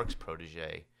Guy Clark's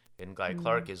protege, and Guy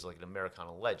Clark is like an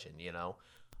Americana legend,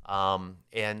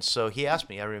 and so he asked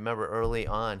me. I remember early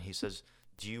on, he says,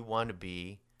 "Do you want to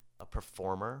be a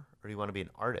performer or do you want to be an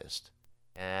artist?"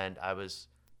 And I was,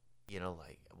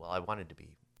 like, well, I wanted to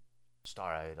be a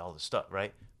star. I had all the stuff,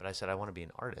 right? But I said I want to be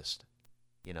an artist,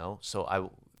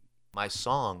 So my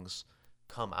songs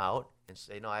come out and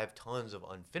say, I have tons of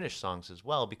unfinished songs as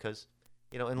well because.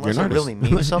 Unless it really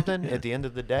means something at the end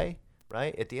of the day,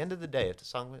 right? At the end of the day, if the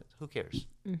song, who cares,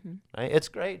 right? It's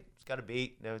great. It's got a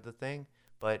beat, the thing.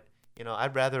 But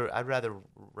I'd rather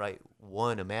write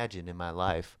one Imagine in my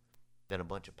life than a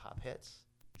bunch of pop hits,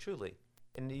 truly.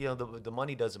 And the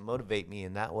money doesn't motivate me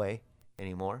in that way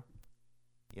anymore.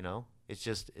 It's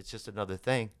just another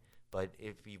thing. But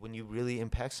when you really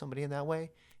impact somebody in that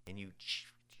way, and you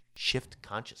shift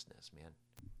consciousness, man,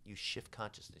 you shift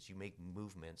consciousness. You make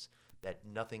movements that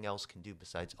nothing else can do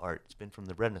besides art. It's been from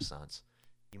the Renaissance.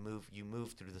 You move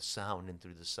through the sound and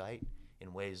through the sight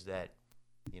in ways that,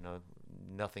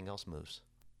 nothing else moves.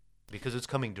 Because it's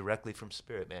coming directly from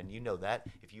spirit, man. You know that.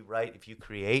 If you write, if you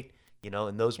create,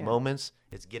 in those moments,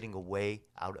 it's getting away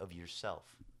out of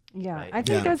yourself. Yeah, right? I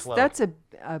think Flow. that's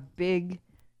a big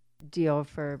deal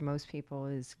for most people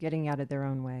is getting out of their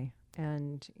own way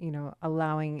and,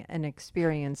 allowing an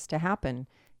experience to happen.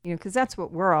 Because that's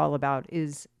what we're all about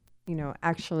is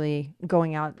actually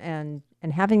going out and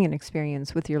having an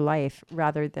experience with your life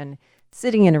rather than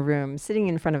sitting in a room, sitting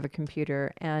in front of a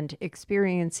computer and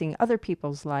experiencing other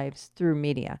people's lives through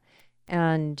media.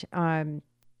 And,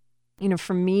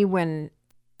 for me, when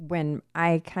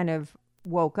I kind of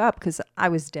woke up, because I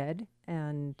was dead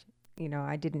and,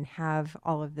 I didn't have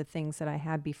all of the things that I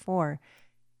had before,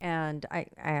 and I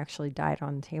actually died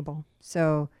on the table.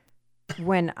 So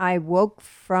when I woke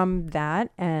from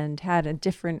that and had a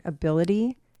different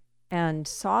ability and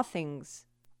saw things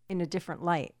in a different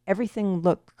light, everything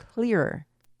looked clearer.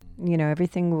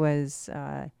 Everything was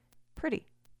pretty.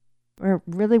 Or it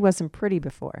really wasn't pretty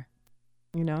before,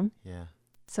 Yeah.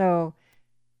 So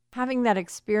having that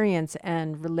experience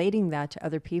and relating that to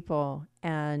other people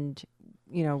and,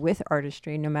 with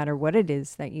artistry, no matter what it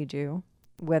is that you do,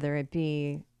 whether it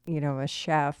be, a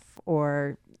chef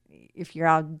or if you're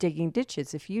out digging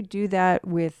ditches, if you do that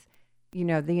with,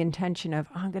 the intention of,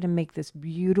 I'm going to make this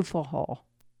beautiful hole.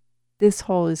 This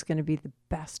hole is going to be the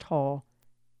best hole.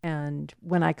 And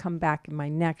when I come back in my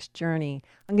next journey,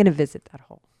 I'm going to visit that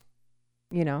hole.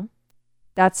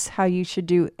 That's how you should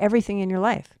do everything in your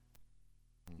life.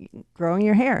 Growing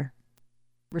your hair,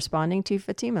 responding to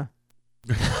Fatima.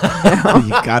 You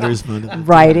got to respond to that.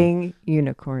 Riding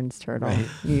unicorns, Turtle. Right.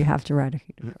 You have to ride a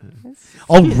unicorn.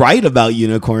 I'll write about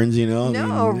unicorns,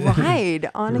 No,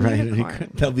 ride on a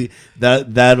unicorn.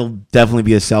 That'll definitely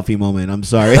be a selfie moment. I'm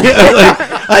sorry.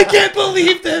 I can't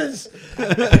believe this.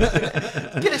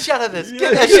 Get a shot of this.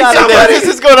 Get a shot of this.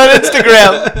 This is going on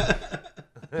Instagram.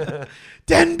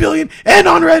 10 billion and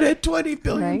on Reddit 20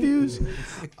 billion Right? views.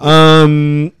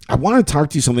 I want to talk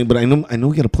to you something, but I know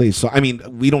we got to play. So I mean,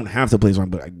 we don't have to play a song,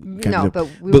 but But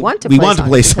we want to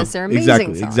play songs because they're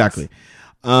amazing songs. Exactly.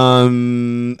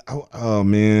 Oh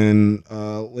man.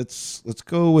 Let's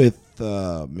go with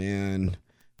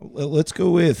let's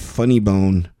go with Funny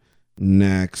Bone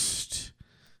next.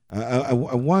 I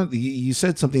want you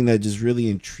said something that just really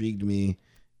intrigued me,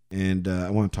 and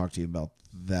I want to talk to you about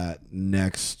that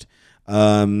next.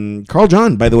 Carl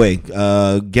John, by the way,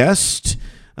 guest,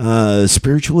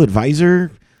 spiritual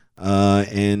advisor,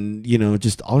 and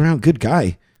just all around good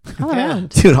guy. All around.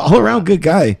 Dude, all around good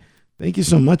guy. Thank you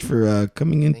so much for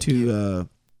coming into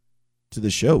to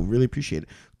the show. Really appreciate it.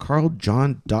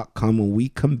 CarlJohn.com. When we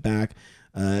come back,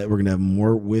 we're going to have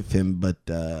more with him, but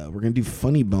we're going to do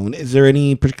Funny Bone. Is there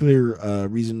any particular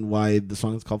reason why the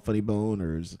song is called Funny Bone?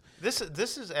 Or is This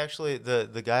is actually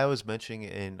the guy I was mentioning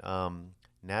in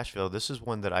Nashville. This is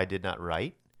one that I did not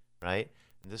write, right?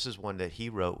 And this is one that he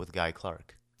wrote with Guy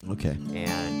Clark. okay?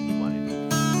 And he wanted me.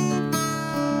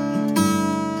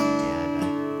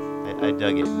 And I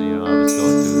dug it. I was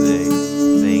going through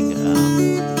the thing with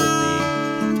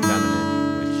the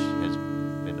feminine, which has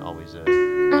been always a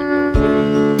ongoing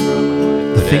thing throughout my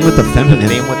life. The thing with the feminine. The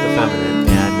thing with the feminine,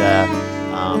 and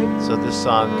So this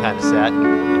song kind of sat.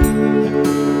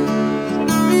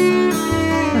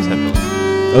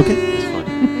 Okay. It's fun.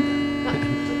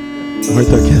 We're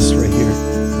with our guest right here.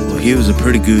 Well, he was a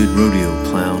pretty good rodeo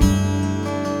clown.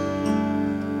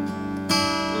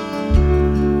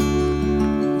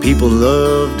 People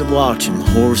loved to watch him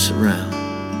horse around.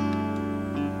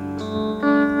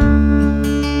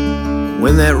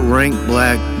 When that rank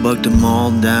black bucked them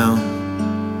all down,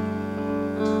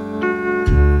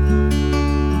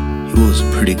 he was a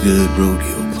pretty good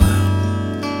rodeo clown.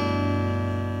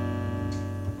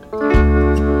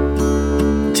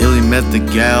 Until he met the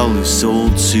gal who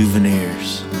sold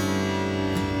souvenirs.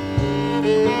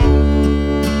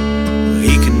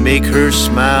 He could make her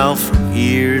smile from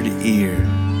ear to ear.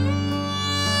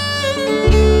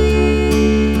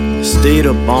 Stayed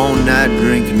up all night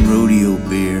drinking rodeo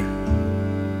beer.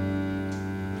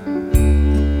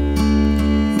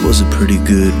 He was a pretty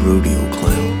good rodeo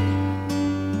clown.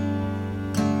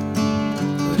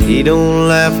 But he don't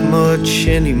laugh much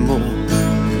anymore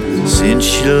since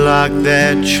she locked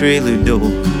that trailer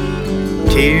door.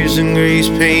 Tears and grease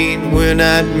paint when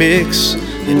I'd mix,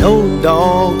 and old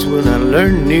dogs when I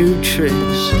learned new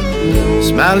tricks.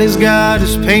 Smiley's got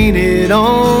us painted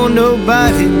on,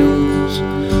 nobody knows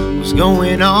what's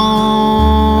going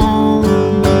on.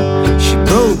 She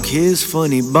broke his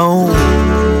funny bone.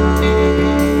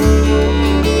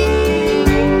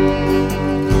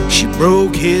 She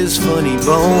broke his funny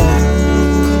bone.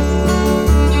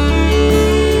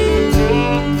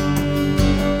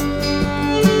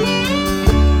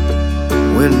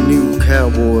 When a new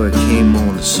cowboy came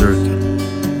on the circuit,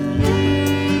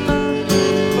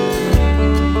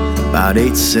 about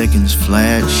 8 seconds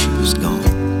flat, she was gone.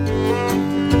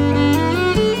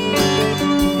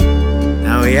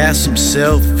 Now he asked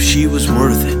himself if she was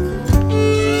worth it.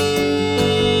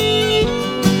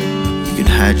 You could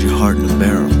hide your heart in a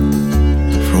barrel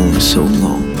for only so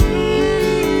long.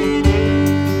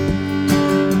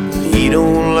 He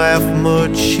don't laugh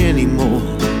much anymore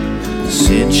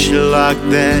since she locked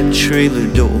that trailer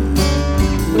door.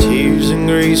 Tears and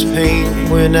grease paint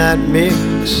when I'd mix,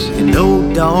 and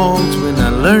old dogs when I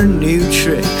learned new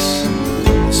tricks.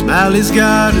 Smiley's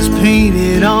got us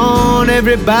painted on,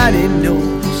 everybody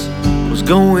knows what's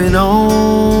going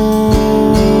on.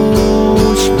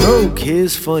 She broke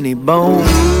his funny bone.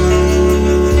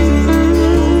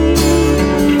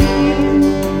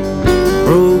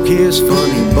 Broke his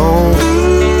funny bone.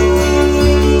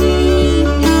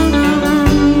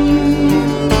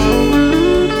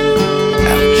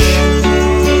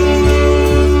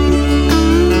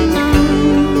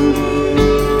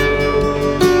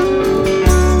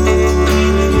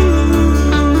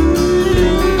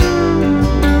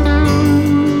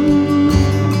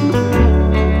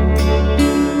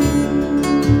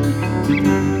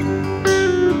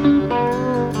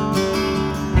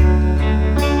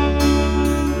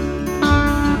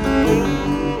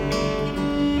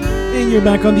 You're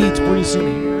back on the 840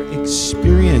 Hare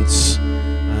Experience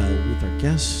with our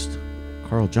guest,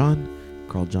 Carl John,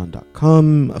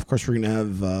 carljohn.com. Of course, we're going to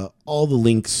have all the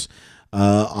links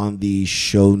on the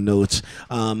show notes.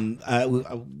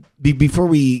 Before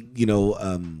we,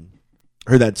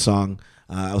 heard that song,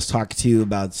 I was talking to you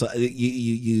about,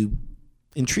 you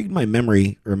intrigued my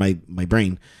memory, or my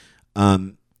brain.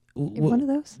 One of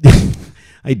those?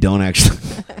 I don't actually.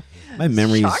 My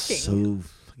memory is so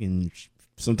fucking...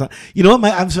 Sometimes, you know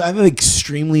what? I have an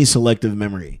extremely selective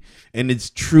memory, and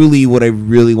it's truly what I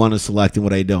really want to select and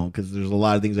what I don't, because there's a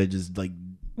lot of things I just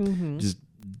just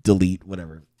delete,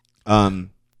 whatever. But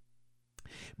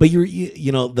you're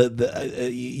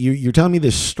telling me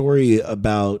this story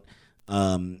about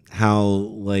how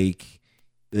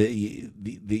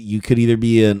you could either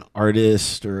be an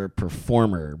artist or a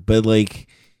performer, but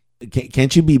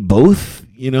can't you be both?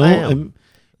 I am.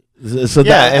 So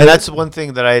that's one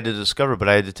thing that I had to discover, but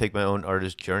I had to take my own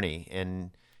artist journey and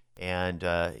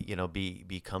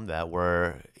become that,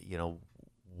 where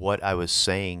what I was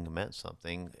saying meant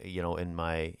something, in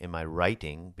my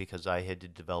writing, because I had to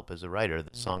develop as a writer. The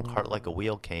song "Heart Like a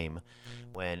Wheel" came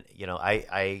when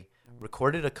I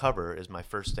recorded a cover as my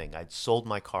first thing. I'd sold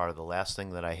my car, the last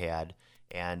thing that I had,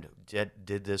 and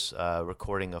did this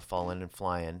recording of "Fallin' and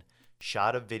Flyin',"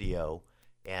 shot a video.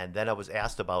 And then I was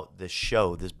asked about this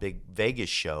show, this big Vegas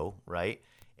show, right?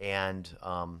 And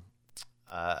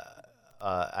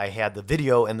I had the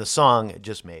video and the song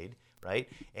just made, right?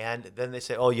 And then they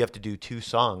said, oh, you have to do 2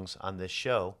 songs on this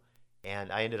show.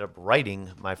 And I ended up writing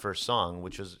my first song,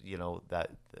 which was,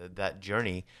 that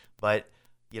journey. But,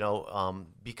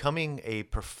 becoming a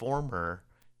performer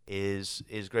is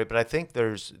great. But I think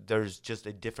there's just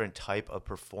a different type of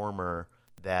performer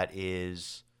that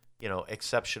is,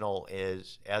 exceptional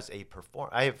as a performer.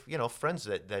 I have, friends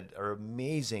that are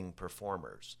amazing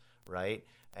performers, right?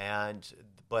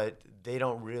 But they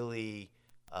don't really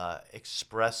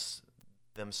express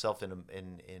themselves in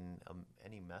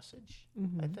any message,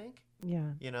 I think.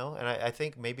 Yeah. And I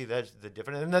think maybe that's the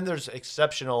difference. And then there's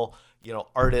exceptional,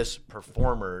 artists,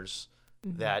 performers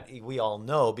that we all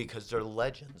know because they're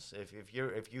legends. If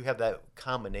you have that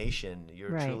combination,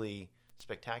 you're truly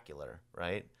spectacular,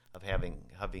 right? Of having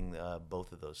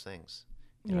both of those things.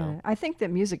 You know? I think that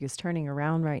music is turning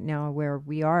around right now, where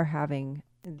we are having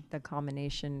the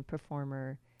combination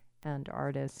performer and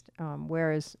artist,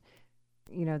 whereas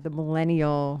the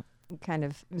millennial kind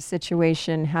of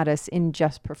situation had us in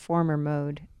just performer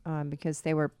mode, because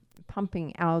they were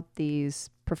pumping out these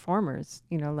performers,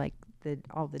 like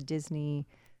all the Disney,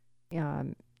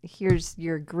 here's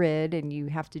your grid and you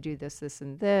have to do this, this,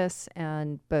 and this,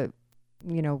 but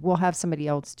we'll have somebody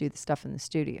else do the stuff in the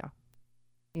studio,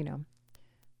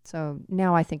 So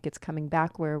now I think it's coming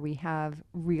back where we have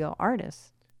real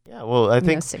artists. Yeah, well, I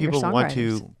think people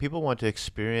singer-songwriters. want to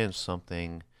experience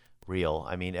something real.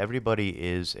 I mean, everybody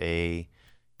is a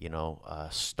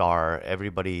star.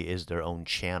 Everybody is their own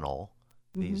channel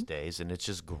these days, and it's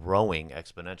just growing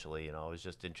exponentially. I was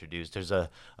just introduced. There's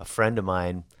a friend of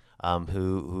mine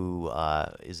who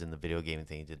is in the video gaming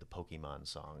thing. He did the Pokemon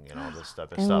song and all this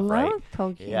stuff and stuff, right?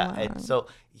 Pokemon. Yeah, and so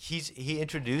he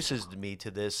introduces me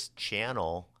to this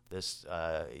channel,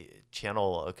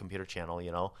 a computer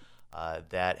channel,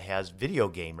 that has video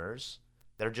gamers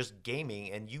that are just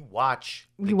gaming, and you watch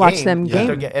them game,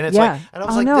 and it's like, and I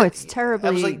was like, no, it's terribly.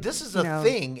 I was like, this is a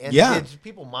thing, and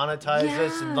people monetize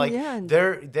this, and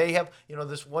they have,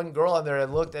 this one girl on there.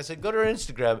 I said, go to her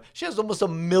Instagram. She has almost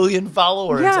 1 million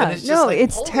followers. Yeah, and it's just like,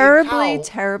 it's holy cow.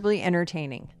 terribly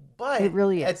entertaining. But it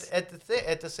really is.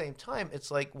 At the same time,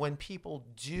 it's like when people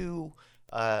do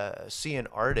see an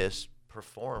artist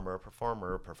perform,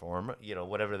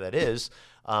 whatever that is,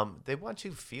 they want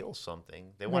to feel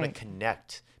something. They want to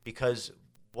connect, because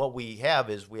what we have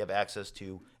access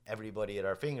to everybody at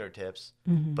our fingertips,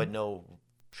 but no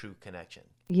true connection.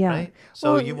 Yeah. Right?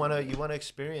 So you want to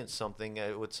experience something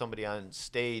with somebody on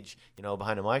stage,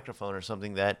 behind a microphone or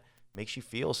something that makes you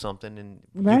feel something and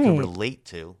you can relate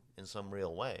to in some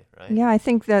real way, right? Yeah, I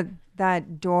think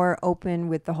that door opened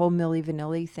with the whole Milli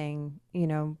Vanilli thing,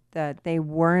 that they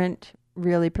weren't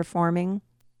really performing.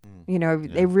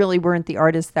 They really weren't the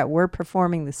artists that were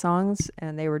performing the songs,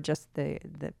 and they were just the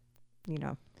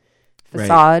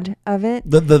facade of it.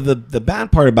 The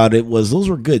bad part about it was those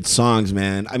were good songs,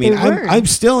 man. I mean, I'm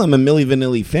still am a Milli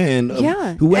Vanilli fan of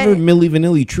whoever Milli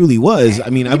Vanilli truly was. I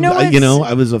mean,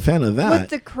 I was a fan of that. But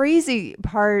the crazy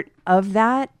part of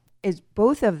that is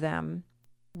both of them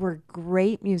were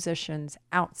great musicians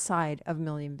outside of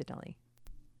Milli Vanilli,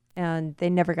 and they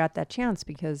never got that chance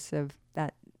because of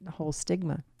that whole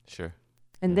stigma. Sure.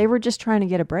 And they were just trying to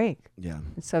get a break. Yeah.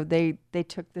 And so they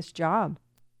took this job,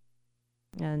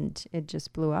 and it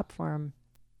just blew up for them.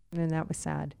 And that was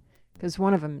sad, because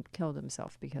one of them killed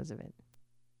himself because of it.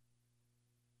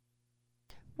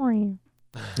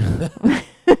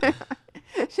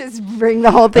 Just bring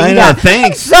the whole thing I know, down.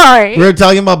 thanks. Sorry. We're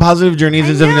talking about positive journeys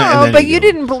and stuff. I know, but you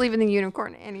didn't believe in the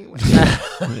unicorn anyway.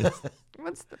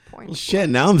 What's the point? Well, shit,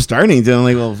 now I'm starting to. I'm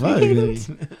like, well, fuck.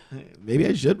 Maybe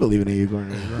I should believe in a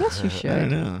unicorn. Yes, you should. I don't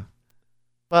know.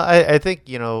 Well, I think,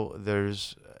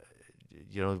 there's,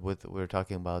 we're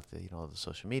talking about the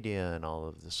social media and all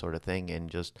of this sort of thing, and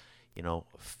just,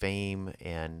 fame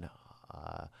and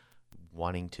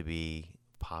wanting to be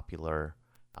popular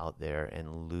out there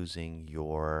and losing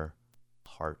your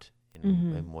heart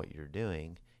in what you're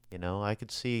doing. I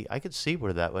could see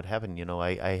where that would happen.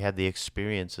 I had the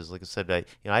experiences. Like I said,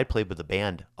 I played with the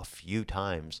band a few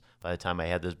times by the time I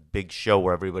had this big show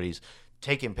where everybody's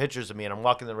taking pictures of me, and I'm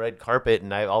walking the red carpet,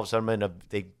 and all of a sudden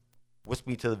they whisk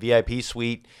me to the VIP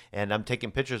suite, and I'm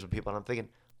taking pictures with people, and I'm thinking,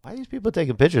 why are these people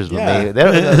taking pictures with me? They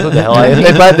don't know what the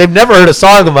hell they've never heard a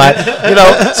song of mine,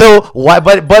 So why?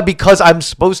 But because I'm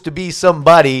supposed to be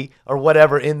somebody or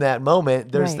whatever in that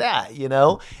moment, there's that,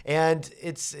 And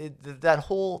that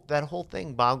whole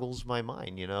thing boggles my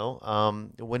mind,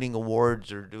 winning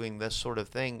awards or doing this sort of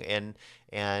thing, and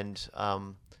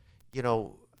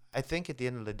I think at the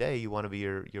end of the day, you want to be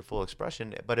your full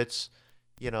expression, but it's,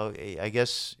 I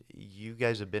guess you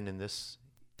guys have been in this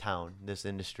town, this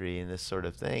industry, and this sort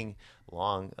of thing a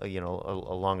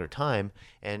longer time,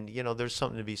 and there's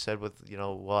something to be said with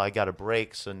well, I got a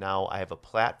break, so now I have a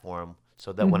platform,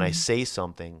 so that when I say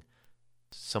something,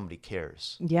 somebody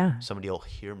cares. Yeah, somebody will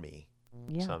hear me.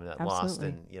 Yeah, so I'm not lost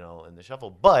in in the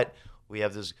shuffle. But we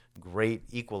have this great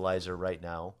equalizer right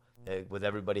now with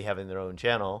everybody having their own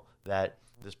channel, that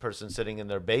this person sitting in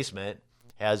their basement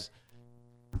has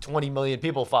 20 million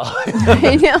people following.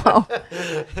 I know.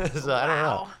 So I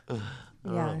don't know.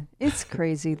 Yeah, it's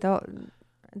crazy though.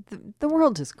 The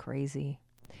world is crazy.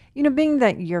 You know, being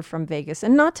that you're from Vegas,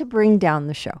 and not to bring down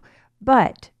the show,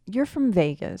 but you're from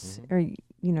Vegas, or you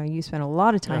know, you spent a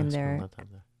lot of time there.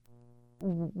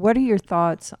 What are your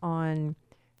thoughts on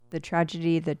the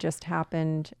tragedy that just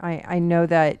happened? I know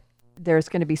that there's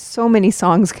going to be so many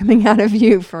songs coming out of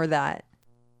you for that.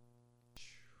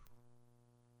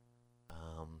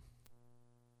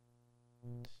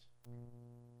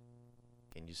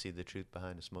 Can you see the truth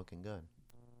behind a smoking gun?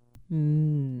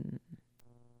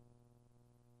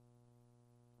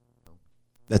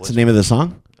 That's the name of the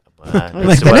song?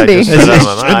 That's gonna be.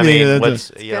 I mean,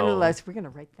 what's, you know, We're going to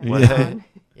write that what- down.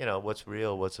 you know, what's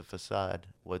real, what's a facade,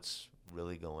 what's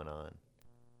really going on,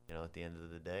 you know, at the end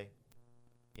of the day,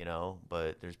 you know,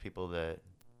 but there's people that,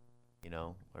 you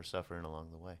know, are suffering along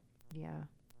the way, Yeah.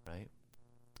 right?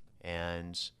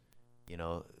 And, you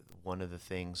know, one of the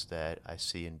things that I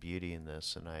see in beauty in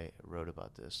this, and I wrote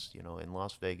about this, you know, in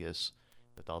Las Vegas,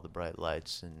 with all the bright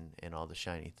lights and all the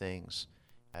shiny things,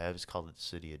 I always called it the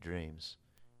city of dreams.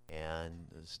 And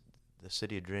the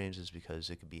city of dreams is because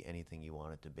it could be anything you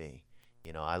want it to be.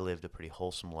 You know, I lived a pretty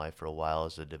wholesome life for a while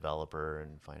as a developer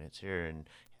and financier, and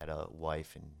had a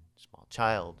wife and small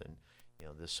child, and, you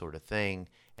know, this sort of thing.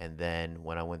 And then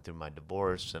when I went through my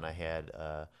divorce, and I had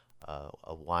a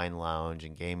wine lounge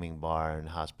and gaming bar and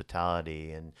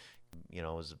hospitality, and, you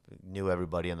know, knew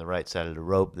everybody on the right side of the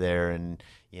rope there, and,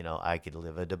 you know, I could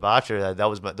live a debaucher.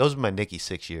 Those were my Nicky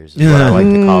 6 years, is what I like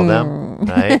to call them,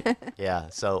 right? Yeah.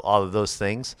 So all of those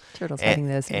things. Turtle's hitting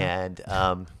this. And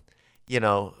you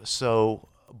know, so,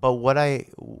 but what I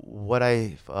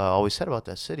always said about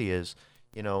that city is,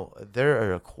 you know, there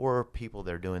are a core people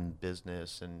that are doing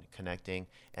business and connecting,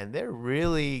 and they're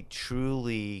really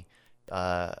truly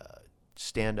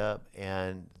stand up,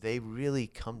 and they really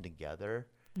come together,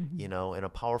 you know, in a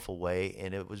powerful way.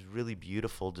 And it was really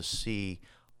beautiful to see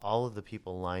all of the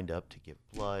people lined up to give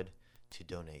blood, to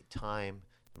donate time,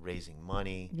 raising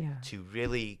money, to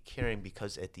really caring,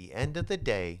 because at the end of the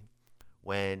day,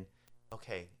 when,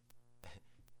 okay,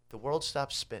 the world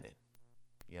stops spinning,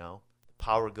 you know, the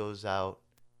power goes out,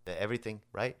 everything,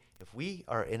 right? If we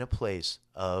are in a place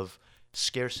of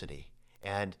scarcity,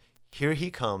 and here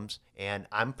he comes, and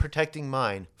I'm protecting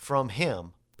mine from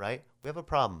him, right? We have a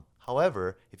problem.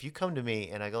 However, if you come to me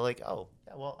and I go like, oh,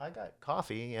 yeah, well, I got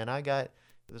coffee and I got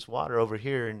this water over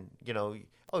here, and, you know,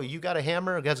 oh, you got a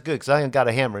hammer? That's good, because I ain't got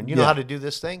a hammer, and you know how to do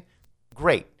this thing?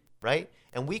 Great, right?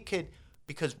 And we could,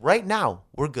 because right now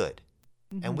we're good,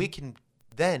 and we can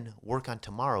then work on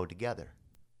tomorrow together,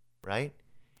 right?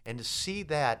 And to see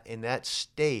that in that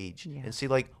stage, and see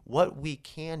like what we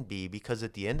can be, because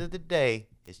at the end of the day,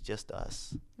 it's just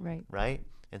us, right?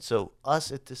 And so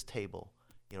us at this table,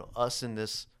 you know, us in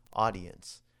this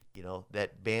audience, you know,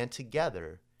 that band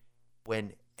together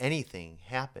when anything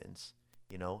happens,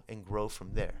 you know, and grow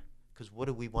from there. Because what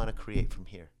do we want to create from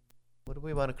here? What do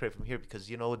we want to create from here? Because,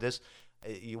 you know, this,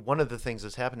 one of the things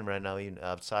that's happening right now, even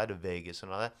outside of Vegas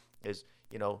and all that, is,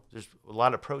 you know, there's a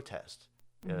lot of protest.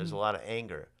 You know, there's a lot of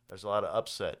anger. There's a lot of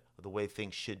upset of the way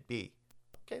things should be.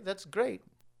 Okay, that's great.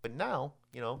 But now,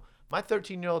 you know, my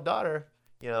 13-year-old daughter,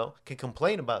 you know, can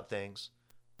complain about things.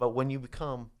 But when you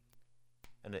become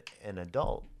an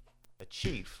adult, a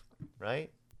chief,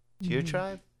 right, to your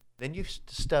tribe, then you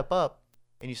step up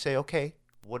and you say, okay,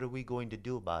 what are we going to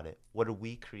do about it? What are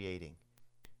we creating?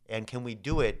 And can we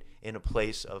do it in a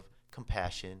place of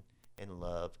compassion and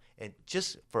love, and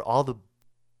just for all the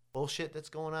bullshit that's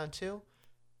going on too,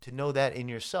 to know that in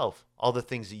yourself, all the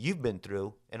things that you've been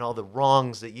through and all the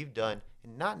wrongs that you've done,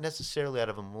 and not necessarily out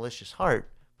of a malicious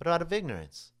heart, but out of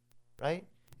ignorance, right?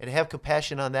 And have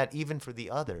compassion on that, even for the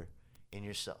other in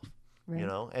yourself, you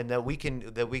know, and that we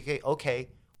can, okay,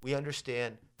 we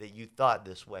understand that you thought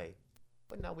this way,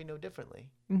 but now we know differently.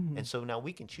 And so now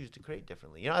we can choose to create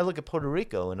differently. You know, I look at Puerto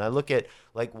Rico and I look at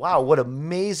like, wow, what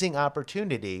amazing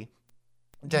opportunity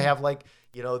to have like,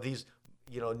 you know, these,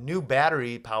 you know, new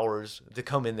battery powers to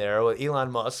come in there with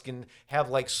Elon Musk, and have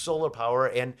like solar power,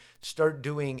 and start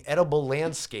doing edible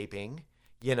landscaping,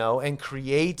 you know, and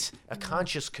create a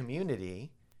conscious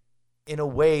community in a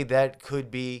way that could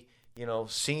be, you know,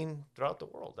 seen throughout the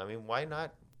world. I mean, why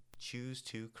not choose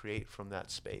to create from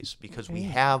that space? Because we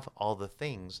have all the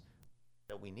things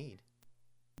that we need.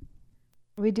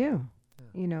 We do,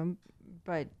 you know,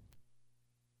 but,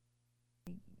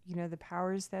 you know, the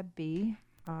powers that be.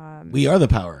 We are the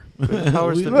power.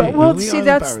 Powers that be. Well, We see, are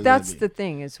the powers that that's be. the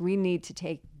thing, is we need to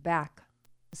take back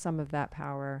some of that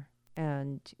power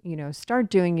start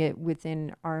doing it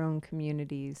within our own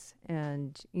communities,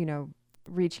 and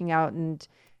reaching out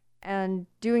and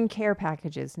doing care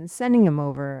packages and sending them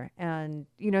over, and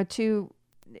to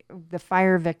the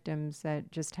fire victims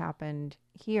that just happened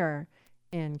here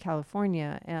in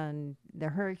California, and the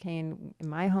hurricane in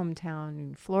my hometown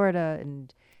in Florida,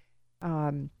 and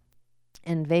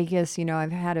in Vegas.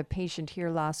 I've had a patient here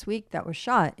last week that was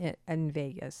shot in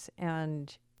Vegas,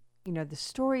 and the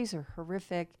stories are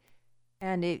horrific,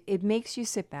 and it makes you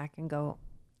sit back and go,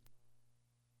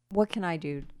 what can I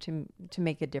do to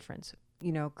make a difference?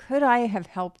 Could I have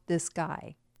helped this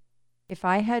guy? If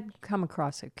I had come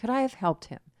across it, could I have helped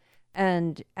him?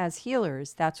 And as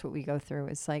healers, that's what we go through.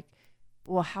 It's like,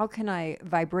 well, how can I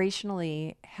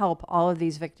vibrationally help all of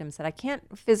these victims that I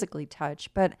can't physically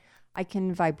touch, but I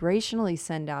can vibrationally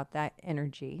send out that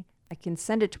energy. I can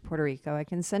send it to Puerto Rico. I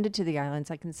can send it to the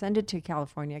islands. I can send it to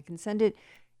California. I can send it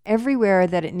everywhere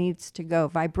that it needs to go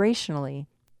vibrationally,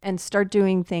 and start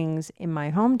doing things in my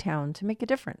hometown to make a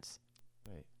difference.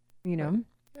 Right. Right.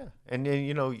 Yeah. And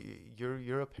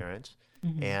you're a parent,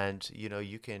 Mm-hmm. and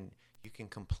you can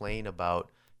complain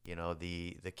about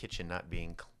the kitchen not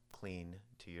being clean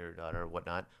to your daughter or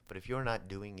whatnot, but if you're not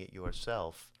doing it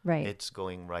yourself, Right. it's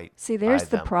going right. See, there's by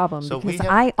the them. problem, So because we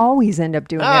have- I always end up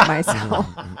doing it myself.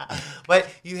 But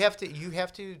you have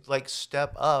to like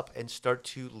step up and start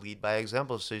to lead by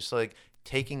example. So it's like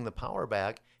taking the power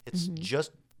back. It's Mm-hmm.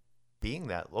 just being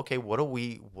that. Okay, what are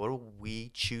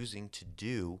we choosing to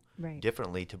do Right.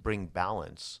 differently to bring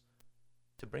balance?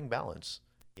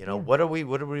 Yeah. What are we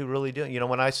really doing?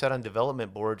 When I sat on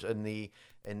development boards in the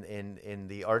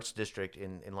arts district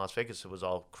in Las Vegas, it was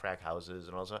all crack houses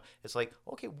and all that. It's like,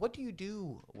 okay, what do you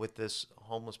do with this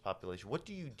homeless population? What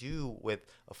do you do with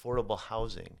affordable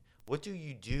housing? What do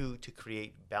you do to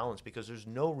create balance? Because there's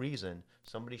no reason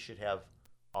somebody should have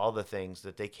all the things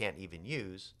that they can't even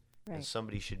use, and Right.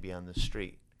 somebody should be on the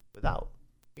street without,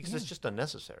 because it's Yeah. just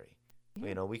unnecessary.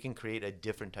 Yeah. We can create a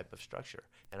different type of structure.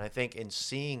 And I think in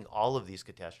seeing all of these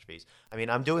catastrophes,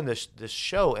 I'm doing this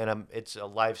show, and it's a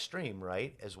live stream,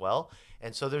 right, as well.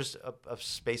 And so there's a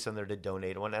space on there to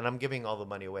donate one, and I'm giving all the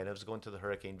money away, and I was going to the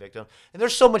hurricane victim. And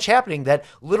there's so much happening that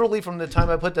literally from the time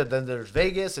I put that, then there's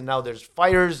Vegas, and now there's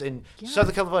fires in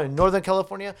Southern California, and Northern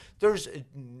California. There's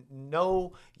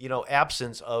no,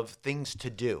 absence of things to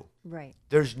do. Right.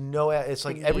 There's no, it's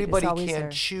like The need is everybody always can there.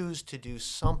 choose to do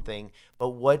something, but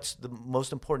what's the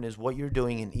most important is what you're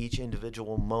doing in each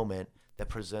individual moment that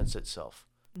presents itself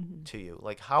Mm-hmm. to you.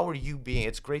 Like, how are you being?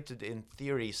 It's great to, in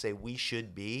theory, say we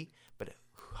should be, but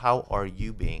how are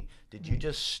you being? Did you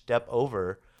just step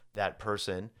over that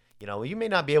person? You may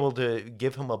not be able to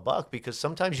give him a buck, because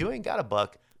sometimes you ain't got a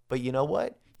buck, but you know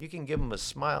what? You can give him a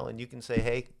smile, and you can say,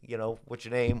 hey, what's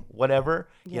your name? Whatever,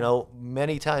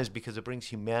 many times, because it brings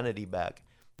humanity back,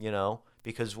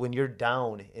 because when you're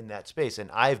down in that space, and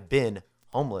I've been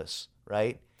homeless,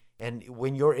 right? And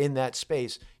when you're in that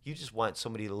space, you just want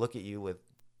somebody to look at you with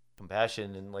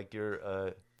compassion and like you're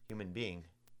a human being,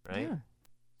 right? Yeah.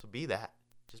 So be that.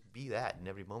 Just be that in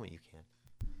every moment you can.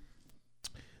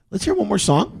 Let's hear one more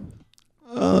song.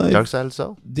 Dark Side of the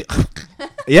Soul?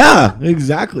 Yeah,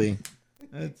 exactly.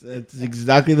 That's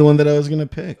exactly the one that I was gonna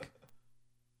pick.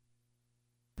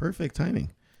 Perfect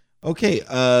timing. Okay,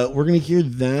 we're gonna hear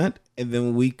that, and then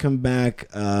when we come back,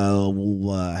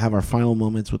 we'll have our final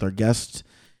moments with our guests,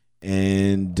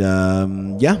 and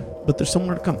but there's some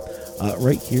more to come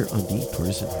right here on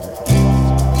Tortoise and Hare.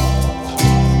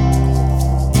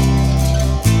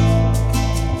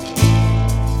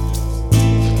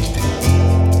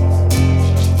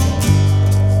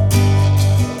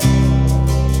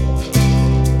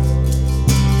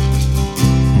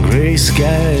 Gray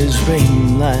skies,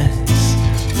 rain lights,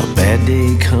 a bad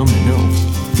day coming on.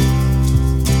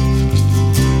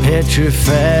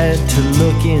 Petrified to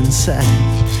look inside,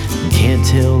 can't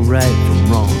tell right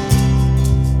from wrong.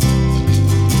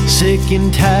 Sick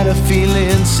and tired of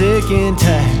feeling sick and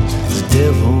tired, it's the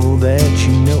devil that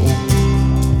you know.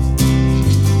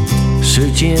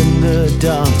 Searching the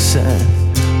dark side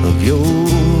of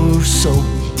your soul.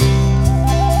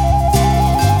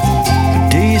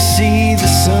 Do you see the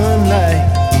sunlight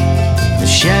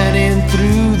shining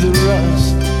through the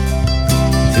rust?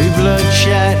 Through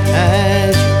bloodshot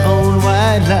eyes, your own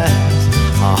white lies,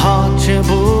 a heart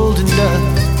trembled in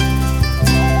dust.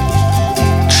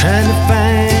 Trying to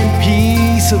find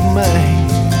peace of mind,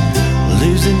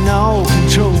 losing all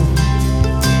control.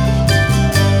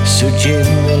 Searching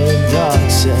the dark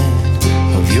side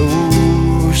of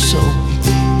your soul.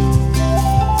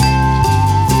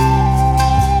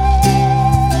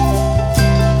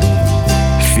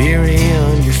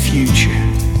 Fearing your future,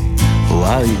 oh,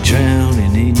 while you're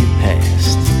drowning in your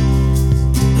past.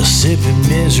 Sipping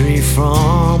misery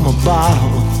from a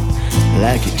bottle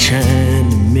like you're trying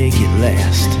to make it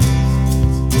last.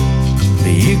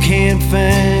 But you can't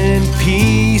find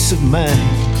peace of mind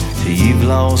till you've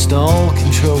lost all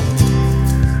control.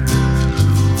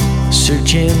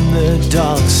 Searching the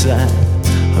dark side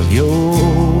of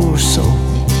your soul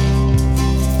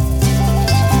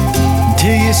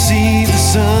till you see the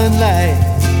sunlight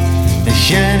that's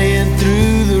shining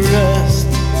through the rust,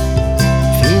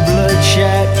 through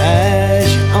bloodshot eyes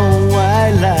on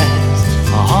white lines,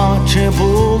 a heart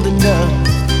trampled in dust.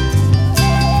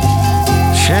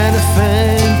 Trying to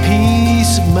find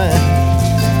peace of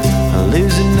mind,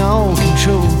 losing all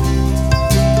control.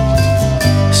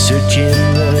 Searching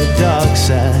the dark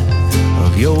side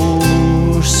of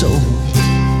your soul.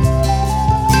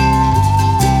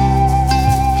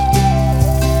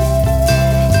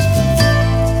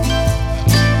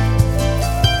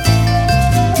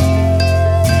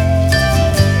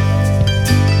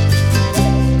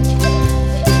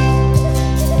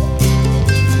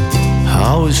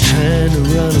 Always trying to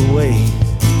run away,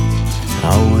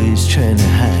 always trying to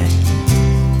hide.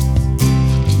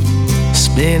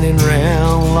 Spinning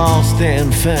round, lost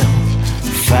and found,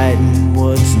 fighting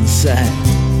what's inside.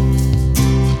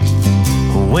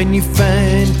 When you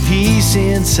find peace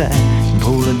inside,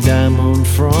 pull a diamond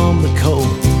from the coal.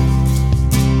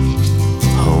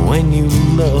 When you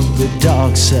love the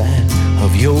dark side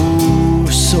of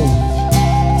your soul.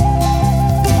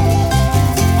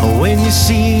 When you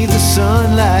see the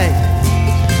sunlight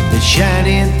that's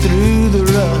shining through the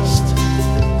rust,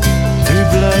 through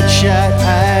bloodshot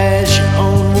eyes, your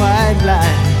own white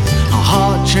lines, a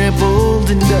heart trampled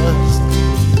in dust.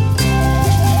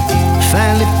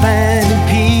 Finally finding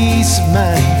peace of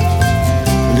mind,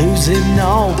 losing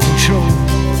all control.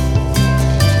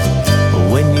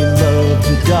 When you love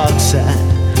the dark side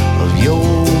of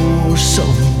your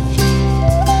soul.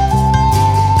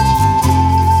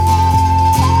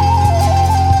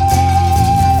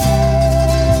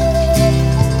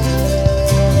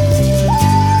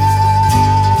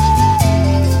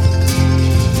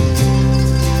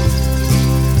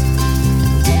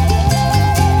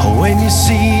 When you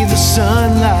see the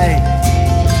sunlight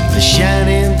that's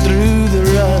shining through the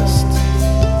rust,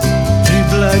 through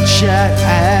bloodshot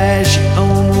eyes, your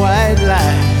own white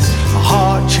lies, a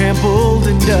heart trampled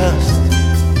in dust.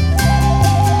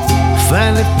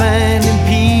 Finally finding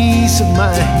peace of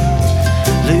mind,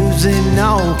 losing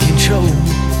all control.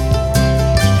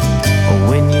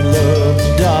 When you love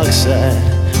the dark side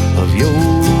of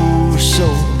your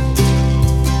soul.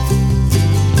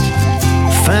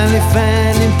 Finally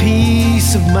finding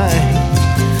peace of mind,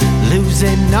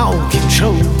 losing all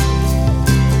control.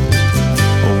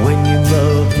 When you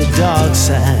love the dark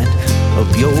side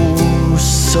of your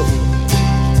soul.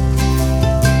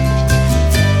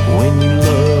 When you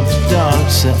love the dark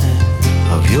side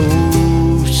of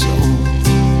your soul.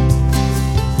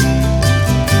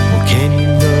 Or can you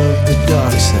love the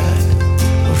dark side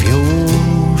of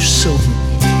your soul?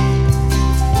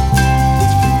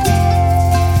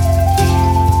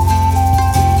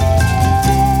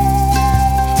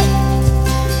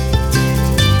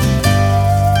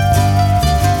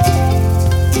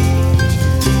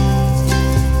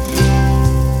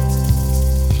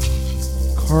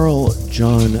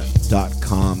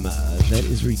 carljohn.com. That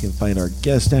is where you can find our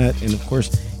guest at. And of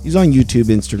course, he's on YouTube,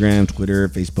 Instagram, Twitter,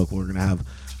 Facebook. We're going to have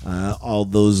all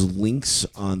those links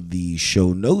on the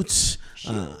show notes.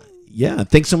 Yeah,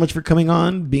 thanks so much for coming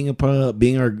on, being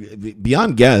our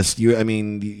beyond guest. The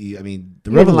revelation.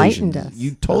 Enlightened us.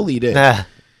 You totally did.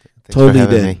 Totally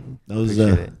did. That was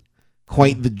Appreciate it.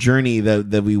 quite the journey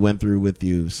that we went through with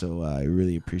you. So I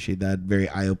really appreciate that. Very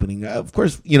eye-opening. Of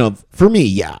course, for me,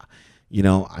 yeah,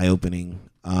 eye-opening.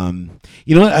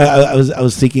 What I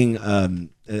was thinking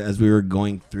as we were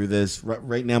going through this.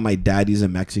 Right now, my dad is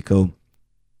in Mexico,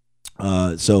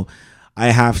 so I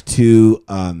have to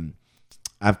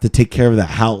take care of the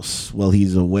house while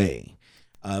he's away.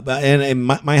 But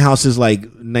my house is like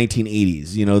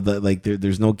 1980s.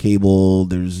 There's no cable,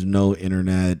 there's no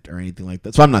internet or anything like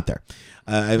that. So I'm not there.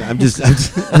 I'm just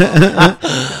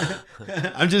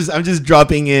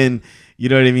dropping in. You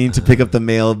know what I mean? To pick up the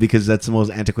mail, because that's the most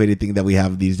antiquated thing that we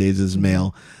have these days is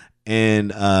mail,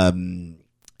 and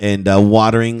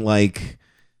watering like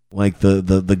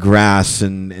the grass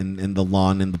and the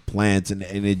lawn and the plants, and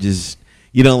it just,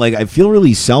 I feel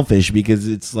really selfish because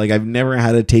it's like I've never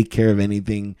had to take care of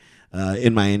anything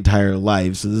in my entire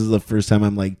life. So this is the first time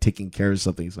I'm like taking care of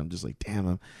something. So I'm just like,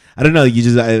 damn, I don't know. I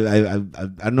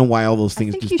don't know why all those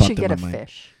things just popped in my mind. I think you should get a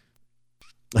fish.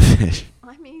 A fish.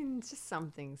 I mean, It's just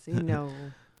something, so you know.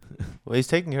 Well, he's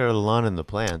taking care of the lawn and the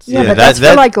plants. Yeah, Yeah, but that's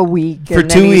for like a week. for and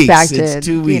 2 then he's weeks. back to, It's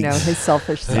 2 you know, weeks. his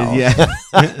selfish self.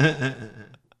 Yeah.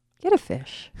 Get a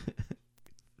fish.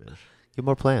 Get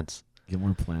more plants. Get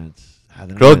more plants.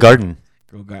 Grow a garden.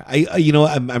 Grow a garden. You know,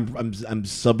 I'm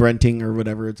sub renting or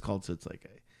whatever it's called. So it's like,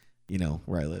 you know,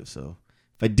 where I live. So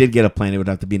if I did get a plant, it would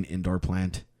have to be an indoor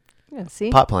plant. Yeah, see?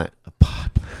 Pot plant. A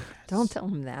pot plant. Don't tell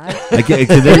him that. Get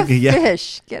Get a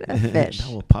fish. Get a fish.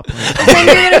 No, a pot plant. Then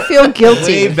you're going to feel guilty.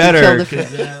 Way if you better. kill the 'cause,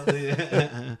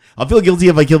 fish. I'll feel guilty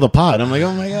if I kill the pot. I'm like,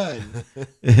 oh my god.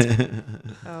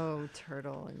 Oh,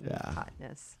 turtle and Yeah.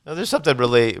 hotness. No, there's something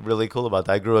really, really cool about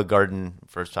that. I grew a garden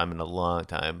first time in a long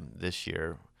time this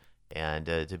year, and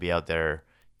to be out there,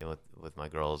 you know, with my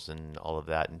girls and all of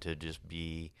that, and to just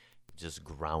be just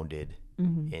grounded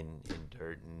Mm-hmm. in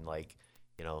dirt and like,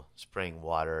 you know, spraying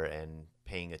water and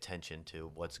paying attention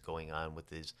to what's going on with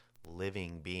these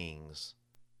living beings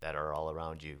that are all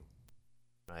around you,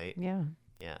 right? Yeah.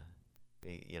 Yeah.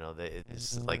 You know,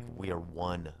 it's like we are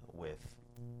one with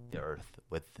the earth,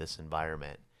 with this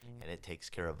environment, and it takes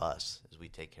care of us as we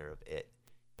take care of it,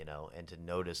 you know, and to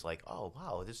notice like, oh,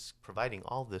 wow, this is providing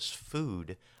all this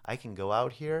food. I can go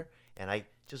out here and I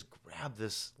just grab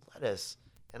this lettuce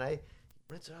and I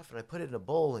rinse it off and I put it in a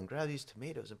bowl and grab these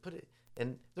tomatoes and put it,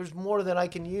 and there's more that I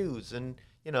can use, and,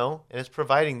 you know, and it's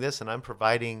providing this and I'm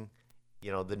providing,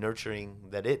 you know, the nurturing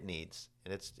that it needs,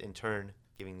 and it's in turn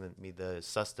giving me the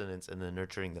sustenance and the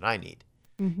nurturing that I need,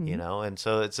 Mm-hmm. you know. And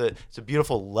so it's a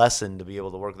beautiful lesson to be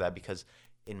able to work with that, because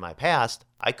in my past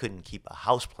I couldn't keep a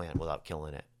house plant without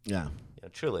killing it. Yeah. You know,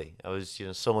 truly, I was, you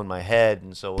know, so in my head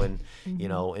and so in, you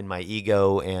know, in my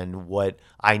ego and what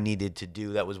I needed to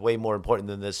do that was way more important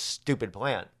than this stupid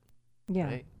plant. Yeah.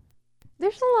 Right?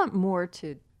 There's a lot more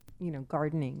to, you know,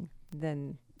 gardening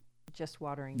than just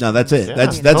watering. No, that's it. Yeah,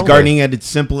 that's totally. gardening at its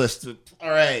simplest. All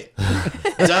right,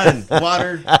 done.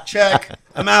 Water, check.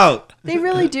 I'm out. They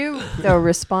really do, though,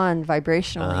 respond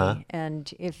vibrationally. Uh-huh.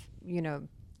 And if, you know,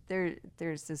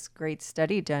 there's this great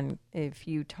study done. If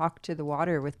you talk to the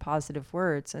water with positive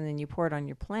words and then you pour it on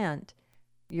your plant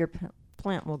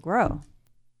will grow.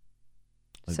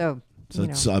 So, you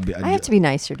know, I have to be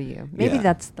nicer to you. Maybe Yeah.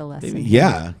 that's the lesson. Maybe, here.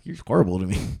 yeah, you're horrible to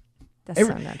me. That's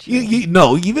so not true.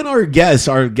 No, even our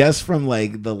guests from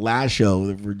like the last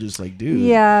show, were just like, dude.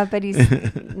 Yeah, but he's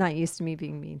not used to me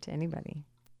being mean to anybody.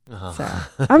 Uh-huh. So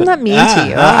I'm not mean to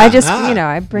you. I just, you know,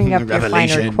 I bring up your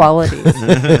finer Revelation. qualities.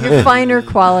 Your finer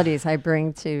qualities I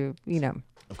bring to, you know,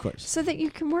 Of course. so that you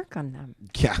can work on them,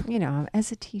 Yeah. you know,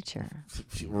 as a teacher.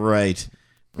 Right.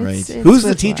 Right. It's Who's the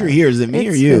with teacher love. here? Is it me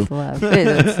or It's you? with love.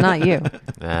 It's not you.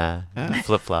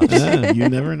 Flip flops. Yeah, you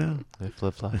never know.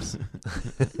 Flip flops.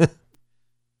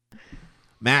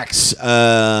 Max,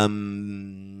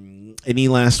 any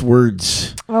last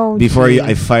words Oh, before gee.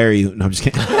 I fire you? No, I'm just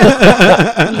kidding.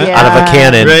 Yeah. Out of a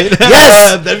cannon. Right?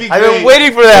 Yes! That'd be I've been great.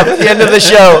 waiting for that at the end of the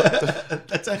show.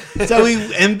 That's how we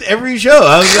end every show.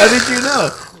 How did you know?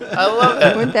 I love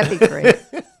it. Wouldn't that be great?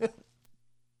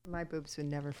 My boobs would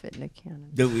never fit in a cannon.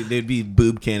 They'd be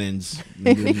boob cannons.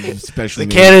 Especially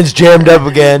The cannon's jammed up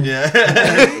again. Yeah.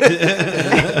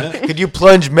 Could you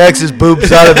plunge Max's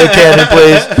boobs out of the cannon,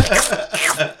 please?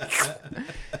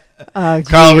 Oh,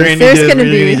 Carl, we're geez. gonna There's need going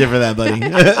to you be for that, buddy.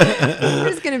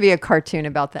 there's going to be a cartoon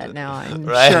about that now. I'm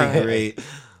Right. sure. Great.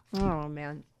 Oh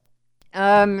man.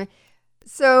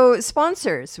 So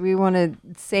sponsors, we want to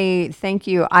say thank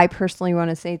you. I personally want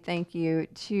to say thank you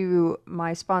to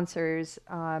my sponsors,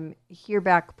 Here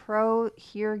Back Pro,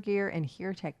 Here Gear, and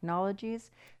Here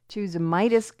Technologies, to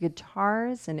Zemitis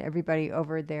Guitars and everybody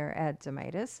over there at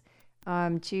Zemitis,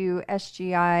 to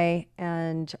SGI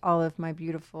and all of my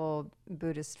beautiful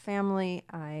Buddhist family.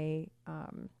 I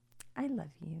love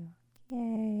you.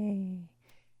 Yay.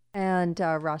 And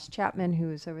Ross Chapman,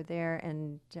 who is over there,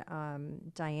 and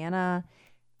Diana.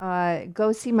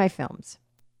 Go see my films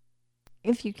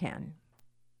if you can.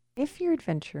 If you're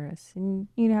adventurous and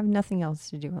you have nothing else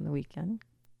to do on the weekend,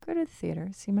 go to the theater,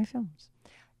 see my films.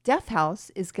 Death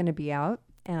House is going to be out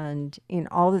and in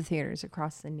all the theaters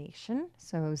across the nation,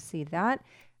 so see that.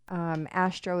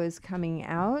 Astro is coming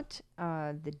out.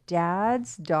 The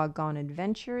Dads, Doggone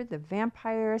Adventure, The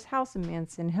Vampires, House of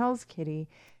Manson, Hell's Kitty,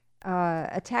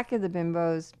 Attack of the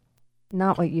Bimbos.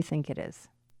 Not what you think it is.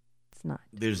 It's not.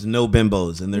 There's no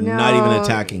bimbos, and they're not even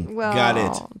attacking. Well, Got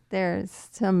it. There's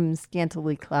some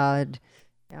scantily clad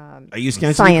Are you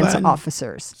scantily science clad?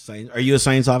 officers. Are you a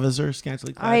science officer,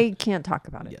 scantily clad? I can't talk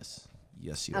about it. Yes.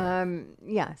 Yes, you are.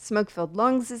 Yeah, Smoke-Filled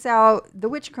Lungs is out. The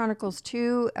Witch Chronicles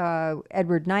 2,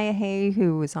 Edward Nyahay,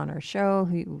 who was on our show,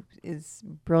 who is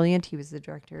brilliant. He was the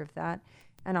director of that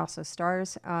and also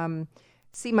stars.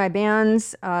 see my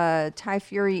bands. Ty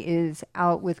Fury is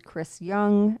out with Chris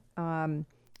Young.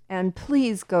 And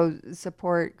please go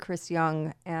support Chris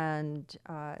Young and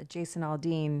Jason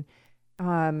Aldean.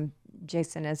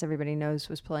 Jason, as everybody knows,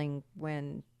 was playing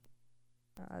when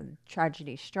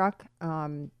tragedy struck.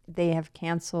 They have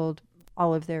canceled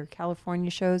all of their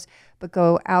California shows, but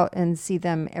go out and see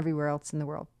them everywhere else in the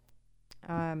world.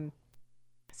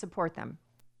 Support them.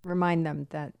 Remind them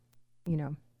that, we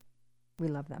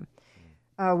love them.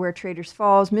 Where Traders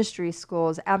Falls, Mystery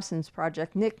Schools, Absence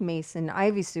Project, Nick Mason,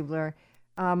 Ivy Subler,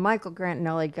 Michael Grant and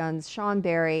LA Guns, Sean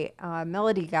Barry,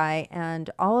 Melody Guy, and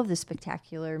all of the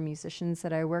spectacular musicians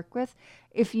that I work with.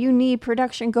 If you need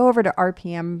production, go over to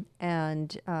RPM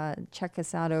and check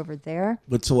us out over there.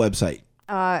 What's the website?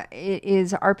 It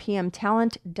is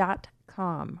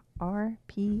rpmtalent.com.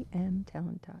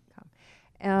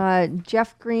 rpmtalent.com.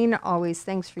 Jeff Green, always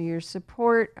thanks for your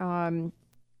support. And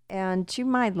to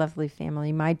my lovely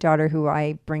family, my daughter, who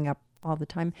I bring up all the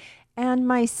time, and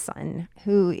my son,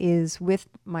 who is with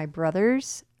my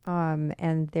brothers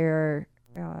and their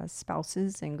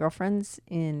spouses and girlfriends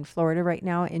in Florida right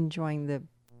now, enjoying the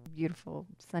beautiful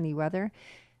sunny weather,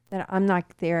 that I'm not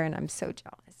there, and I'm so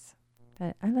jealous.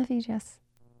 But I love you, Jess.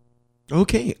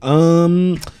 Okay.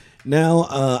 Now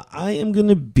I am going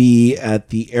to be at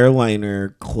the Airliner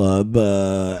Club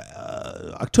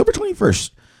October 21st.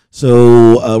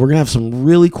 So we're going to have some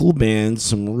really cool bands,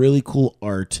 some really cool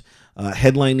art.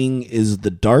 Headlining is the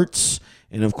Darts.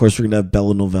 And, of course, we're going to have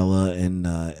Bella Novella and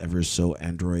Ever So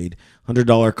Android.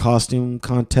 $100 costume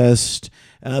contest.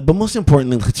 But most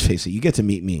importantly, let's face it, you get to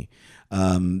meet me.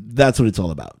 That's what it's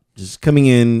all about. Just coming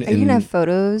in. Are you going to have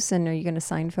photos, and are you going to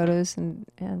sign photos and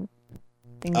things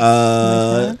like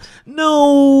that?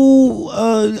 No.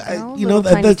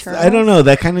 That's, I don't know.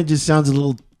 That kind of just sounds a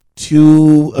little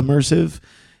too immersive.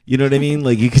 You know what I mean?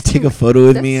 Like, you could take a photo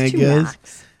with me, I guess.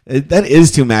 Max. That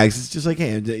is too max. It's just like,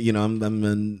 hey,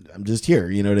 I'm just here.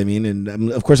 You know what I mean?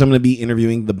 And of course, I'm going to be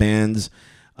interviewing the bands,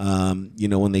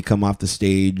 when they come off the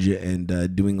stage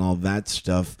and doing all that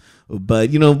stuff.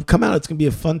 But come out. It's going to be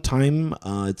a fun time.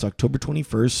 It's October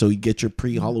 21st, so you get your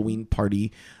pre-Halloween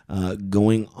party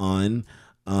going on.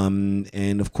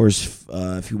 And of course,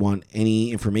 if you want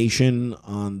any information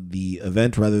on the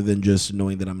event rather than just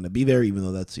knowing that I'm going to be there, even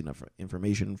though that's enough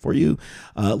information for you,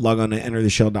 log on to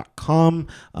entertheshell.com,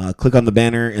 click on the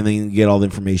banner, and then you can get all the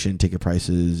information, ticket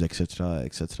prices, etc.,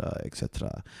 etc.,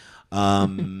 etc.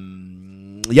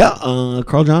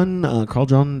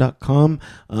 carljohn.com.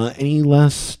 Any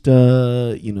last,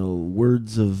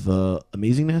 words of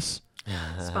amazingness?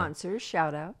 Sponsors,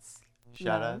 shout-outs.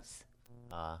 Shout-outs?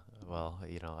 Well, I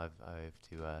have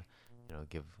to,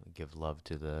 give love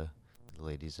to the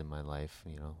ladies in my life.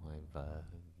 I have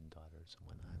daughters and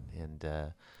whatnot, and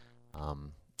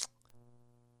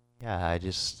I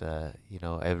just,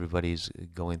 everybody's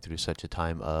going through such a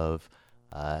time of,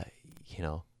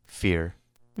 fear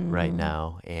right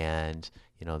now, and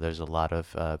there's a lot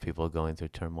of people going through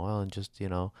turmoil, and just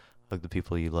hug the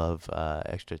people you love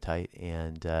extra tight,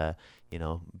 and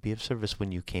be of service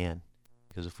when you can.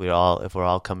 Because if we're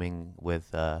all coming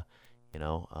with a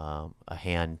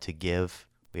hand to give,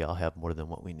 we all have more than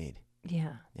what we need.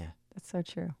 Yeah, that's so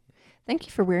true. Thank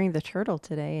you for wearing the turtle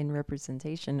today in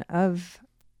representation of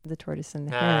the tortoise and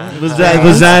the hare. Was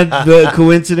that the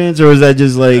coincidence, or was that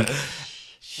just like?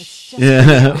 Just for you.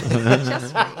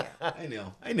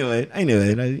 I knew it. I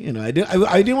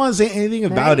didn't want to say anything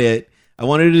about it. I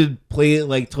wanted to play it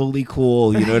like totally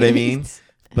cool. You know what I mean?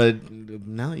 But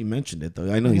now that you mentioned it, though,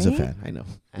 I know he's a fan. I know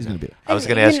he's gonna be. I was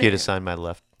gonna ask you to sign my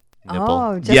left nipple.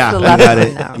 Oh, just the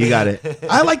left. You got it.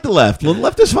 I like the left. The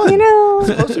left is fun.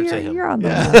 You're on the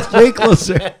left. Way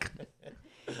closer.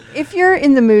 If you're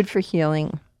in the mood for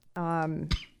healing,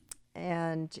 and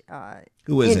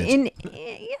who is it? In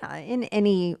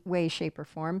any way, shape, or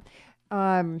form,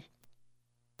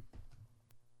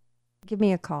 give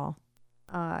me a call.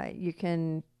 You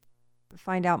can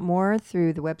find out more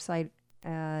through the website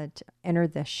at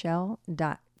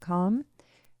entertheshell.com.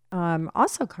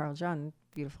 Also, Carl John,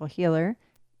 beautiful healer.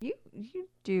 You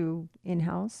do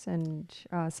in-house and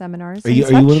seminars. Are you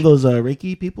one of those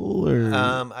Reiki people, or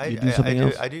I do something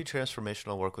else? I do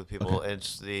transformational work with people. Okay.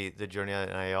 It's the journey,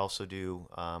 and I also do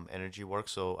energy work.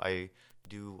 So I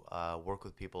do work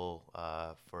with people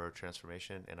for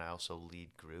transformation, and I also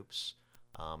lead groups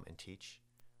and teach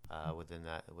within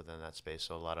that space.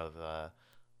 So a lot of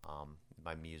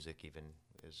my music even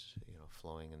is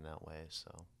flowing in that way.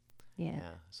 So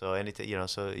yeah. So anything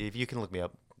so if you can look me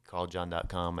up,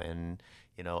 carljohn.com, and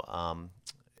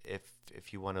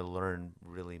if you want to learn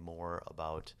really more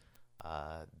about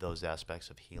those aspects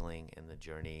of healing and the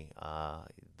journey.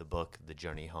 The book, The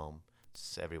Journey Home,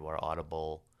 it's everywhere.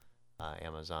 Audible,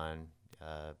 Amazon.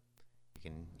 You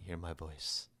can hear my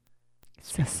voice.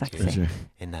 So speaking to sexy. you Sure.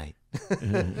 At night.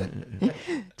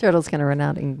 Turtle's gonna run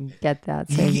out and get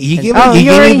that. So He can- gave oh, me, he you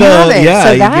gave already me the have it. yeah.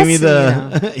 So He that's, gave me you know.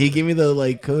 the he gave me the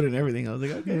like code and everything. I was like,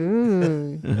 okay,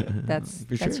 Ooh, that's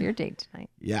For that's sure. your date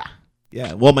tonight. yeah,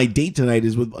 yeah. Well, my date tonight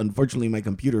is with unfortunately my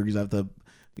computer because I have to.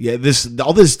 Yeah,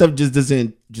 all this stuff just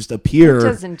doesn't just appear. It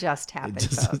doesn't just happen,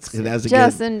 just- folks. it has to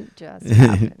doesn't just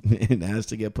happen. it has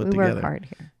to get put We together. work hard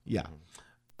here. Yeah.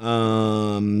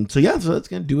 So that's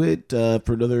gonna do it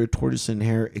for another Tortoise and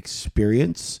Hare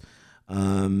experience.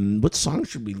 What song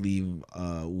should we leave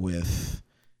with?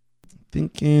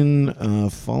 Thinking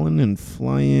Falling and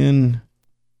Flying.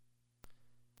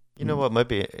 You know what might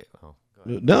be? Oh, go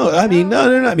ahead. No, I mean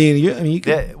no. I mean you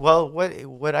can. Well,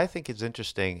 what I think is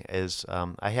interesting is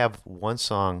I have one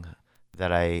song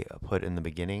that I put in the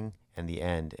beginning and the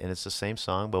end, and it's the same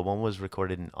song, but one was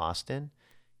recorded in Austin,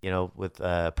 with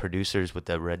producers with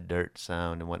the red dirt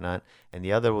sound and whatnot, and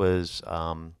the other was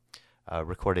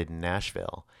recorded in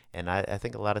Nashville. And I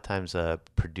think a lot of times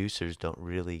producers don't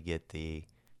really get the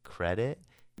credit.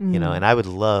 And I would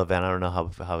love, and I don't know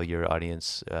how your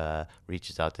audience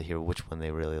reaches out to hear which one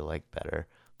they really like better.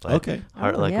 But Okay.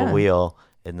 Heart Oh, Like yeah. a Wheel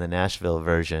in the Nashville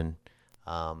version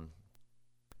would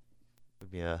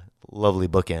be a lovely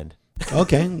bookend.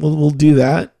 Okay, we'll do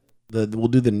that. We'll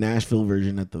do the Nashville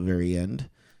version at the very end.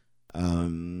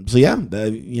 So yeah,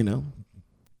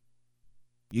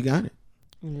 you got it.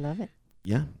 Love it.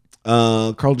 Yeah.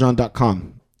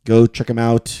 CarlJohn.com. Go check him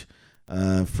out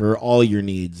for all your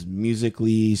needs,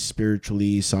 musically,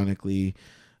 spiritually, sonically,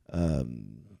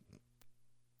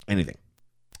 anything.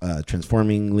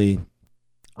 Transformingly.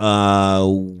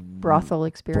 Brothel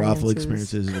experiences. Brothel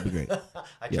experiences. It'll be great. I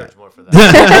Yeah. charge more for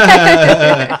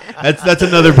that. That's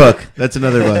another book. That's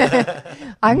another book.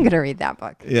 I'm gonna read that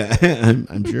book. Yeah,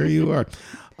 I'm sure you are.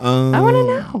 I want to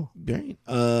know. Great.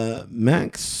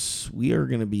 Max, we are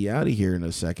going to be out of here in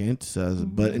a second.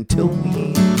 But until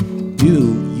we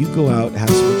do, you go out,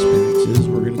 have some experiences.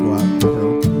 We're going to go out.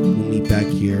 We'll meet back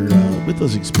here with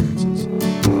those experiences.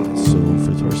 So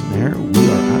for Tortoise and Hare, we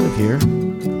are out of here.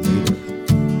 Later.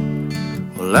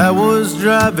 Well, I was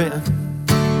driving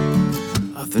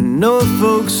up the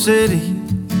Norfolk City.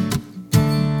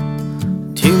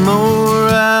 2 more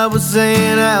hours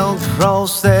and I'll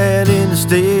cross that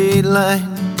interstate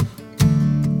line.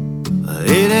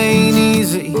 It ain't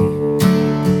easy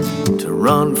to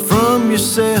run from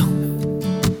yourself.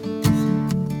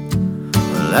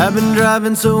 Well, I've been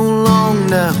driving so long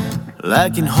now, I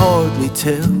can hardly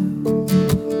tell.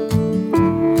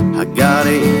 I got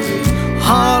a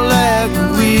heart like a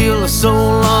wheel, a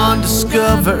soul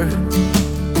undiscovered.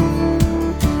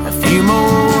 A few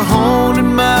more haunted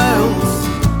miles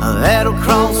that'll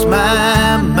cross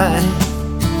my mind.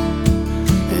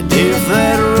 And if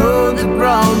that road that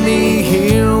brought me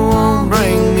here won't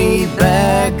bring me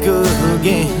back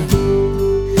again,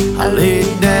 I'll lay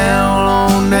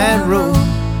down on that road,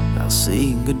 I'll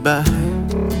say goodbye.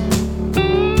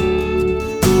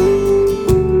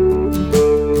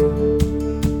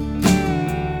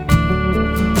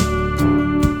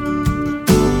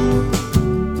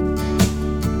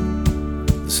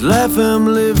 This life I'm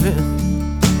living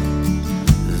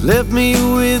left me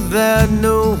without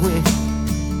knowing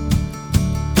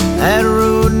that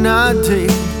road not take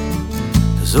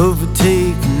has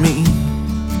overtaken me.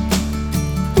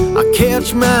 I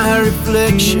catch my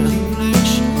reflection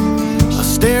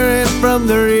staring from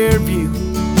the rear view.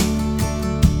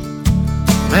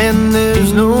 Man,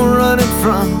 there's no running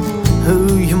from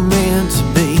who you're meant to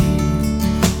be.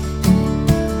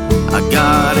 I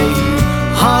got a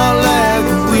heart like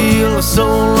a wheel, a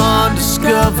soul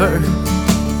undiscovered.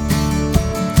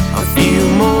 A few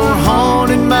more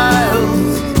haunted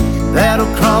miles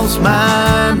that'll cross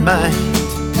my mind.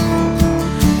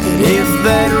 And if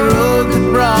that road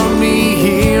that brought me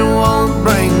here won't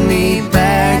bring me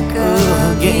back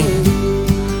again,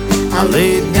 I'll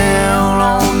lay down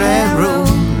on that road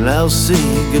and I'll say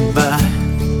goodbye.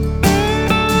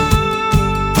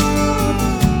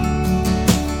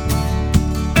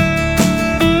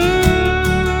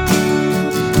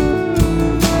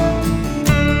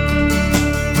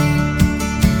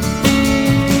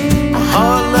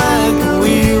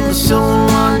 So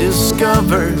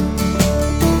undiscovered.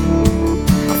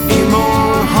 A few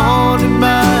more haunted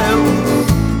miles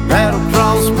that'll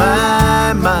cross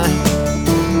my mind.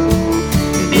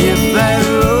 And if that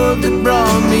road that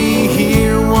brought me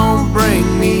here won't bring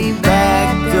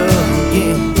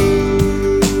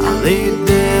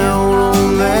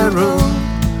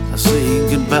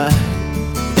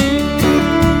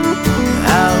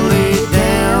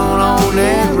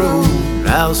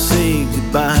I'll say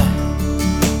goodbye.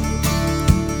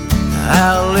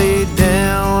 I'll lay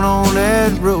down on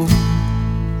that road.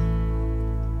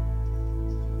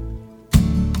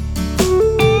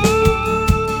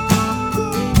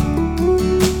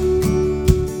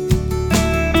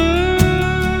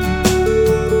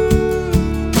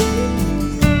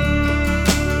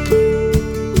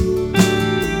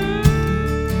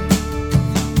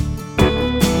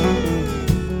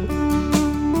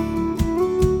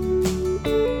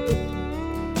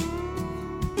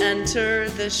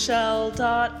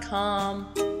 EnterTheShell.com.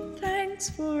 Thanks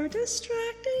for distracting.